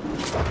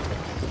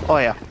us? Oh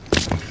yeah.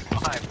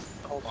 Behind.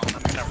 Hold on.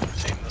 Let me never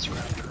retain this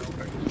round real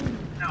quick.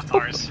 Now it's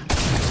ours.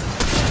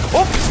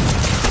 Oh!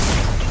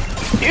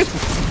 Ew.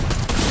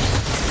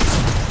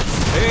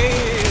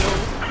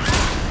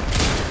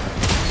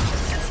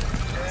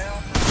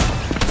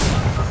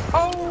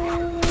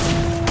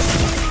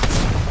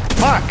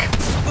 Fuck!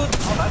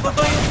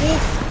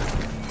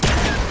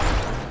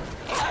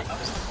 That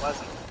was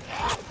pleasant.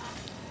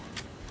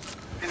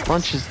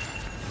 Lunches.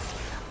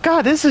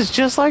 God, this is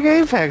just like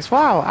Apex.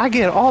 Wow, I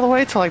get all the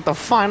way to like the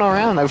final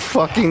round, I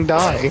fucking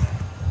die.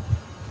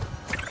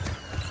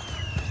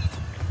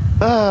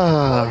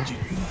 Why did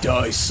you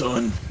die,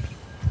 son?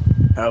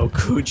 How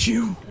could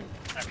you?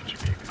 How could you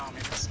be a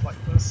communist like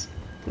this?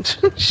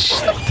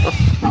 Shit.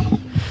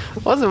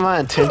 Wasn't my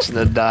intention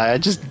to die. I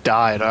just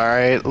died. All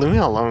right, leave me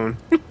alone.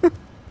 You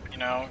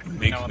know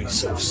Make what me that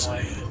so sounds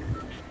like. sad. You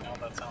know what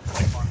that sounds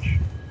like, Lunch.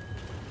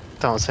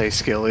 Don't say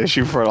skill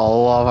issue for the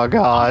love of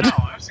God. No,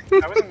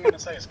 I wasn't gonna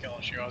say a skill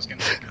issue. I was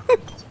gonna say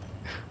confidence.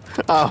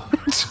 Oh.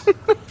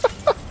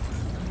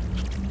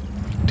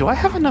 Do I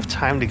have enough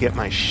time to get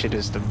my shit?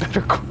 Is the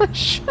better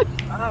question.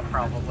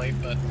 Probably,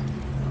 but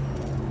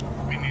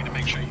we need to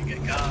make sure you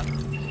get God.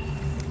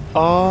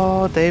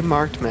 Oh, they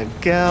marked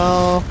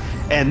Miguel,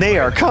 and they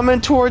are coming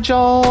towards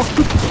y'all. Run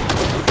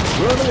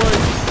away!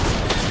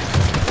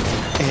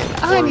 And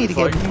I need to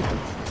get.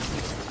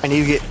 I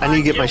need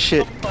to get my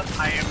shit. But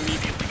I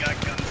immediately got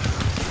gunned.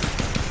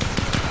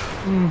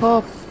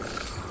 Oh,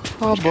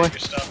 oh Get boy, your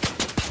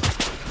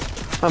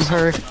stuff. I'm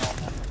hurt.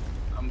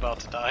 No, I'm about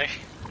to die.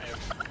 I have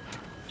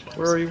 12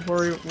 Where are you? seconds. Where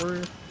are you? Where are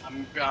you?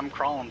 I'm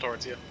crawling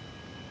towards you.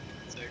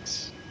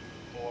 6,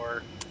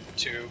 4,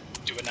 2,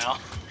 do it now.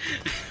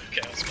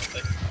 Okay, I was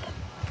about to.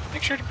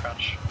 Make sure to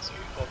crouch. So,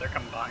 oh, they're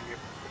coming behind you.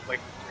 Like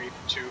 3,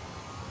 2,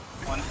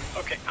 1.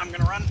 Okay, I'm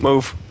gonna run.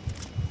 Move.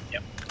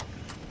 Yep.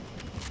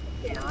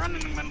 I'm gonna run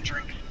and I'm gonna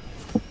drink.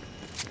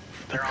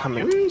 They're on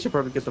coming. you. We should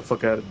probably get the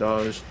fuck out of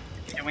Dodge.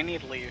 And we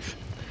need to leave.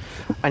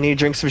 I need to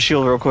drink some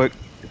shield real quick.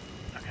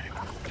 Okay.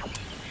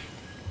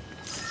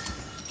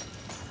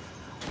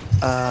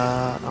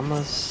 I'm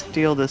gonna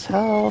steal this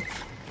health.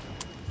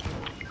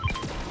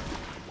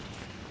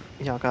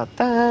 Y'all got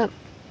that.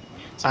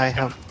 I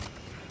have.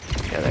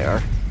 Yeah, they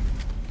are.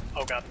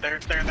 Oh god, they're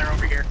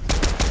over here.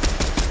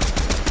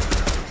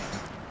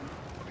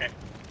 Okay.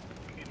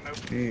 We need to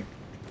move. Hey,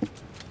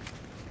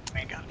 We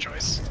ain't got a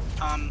choice.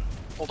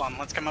 Hold on,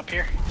 let's come up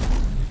here.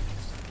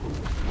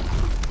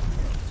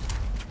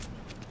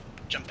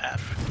 Jump pad.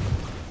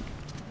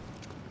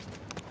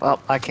 Well,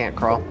 I can't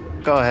crawl.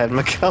 Go ahead,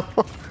 Miguel.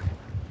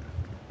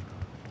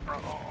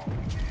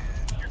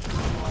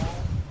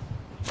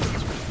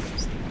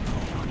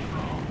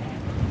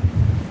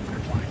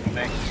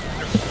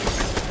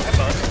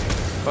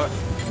 fuck.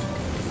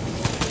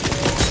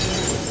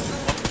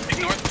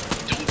 Ignore.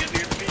 Don't get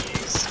near the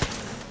bees.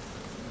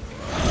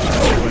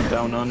 Went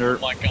down under.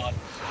 Oh my god.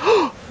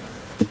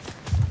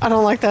 I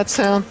don't like that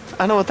sound.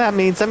 I know what that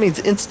means. That means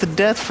instant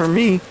death for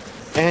me.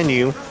 And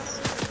you.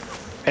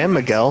 And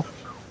Miguel.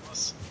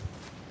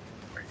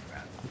 Where you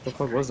at? What the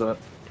fuck was that?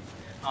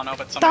 Oh no,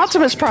 but The somebody's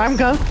Optimus Prime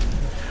gun!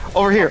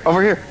 Over here,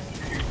 over here!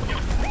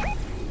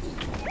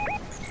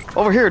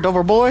 Over here,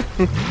 Dover boy!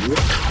 No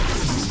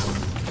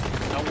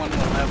one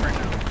will ever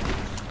know.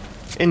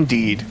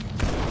 Indeed.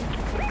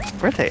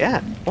 Where they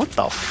at? What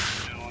the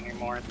f? No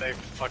anymore. They've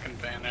fucking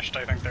vanished.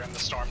 I think they're in the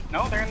storm.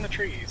 No, they're in the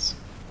trees.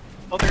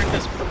 Oh, they're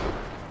invisible.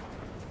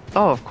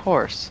 Oh, of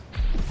course.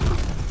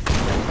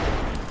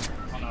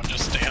 Oh no,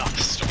 just stay off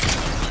the storm.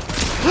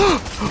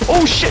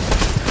 Oh shit!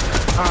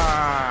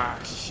 Ah,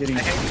 shitty. I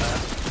hate that.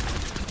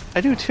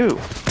 I do too.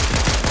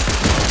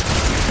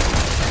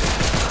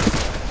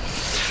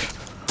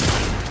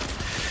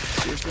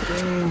 Here's the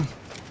game.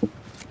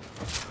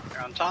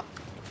 You're on top.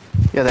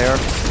 Yeah, they are.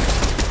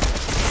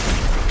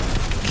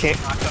 Can't.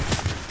 Knock them.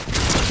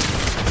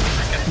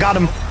 Got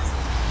him!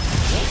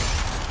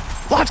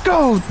 Let's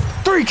go!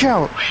 3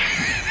 count!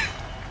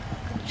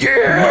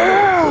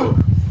 Yeah!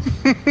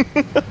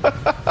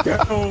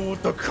 Get on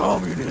with the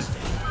communism.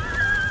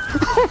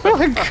 Oh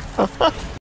my god!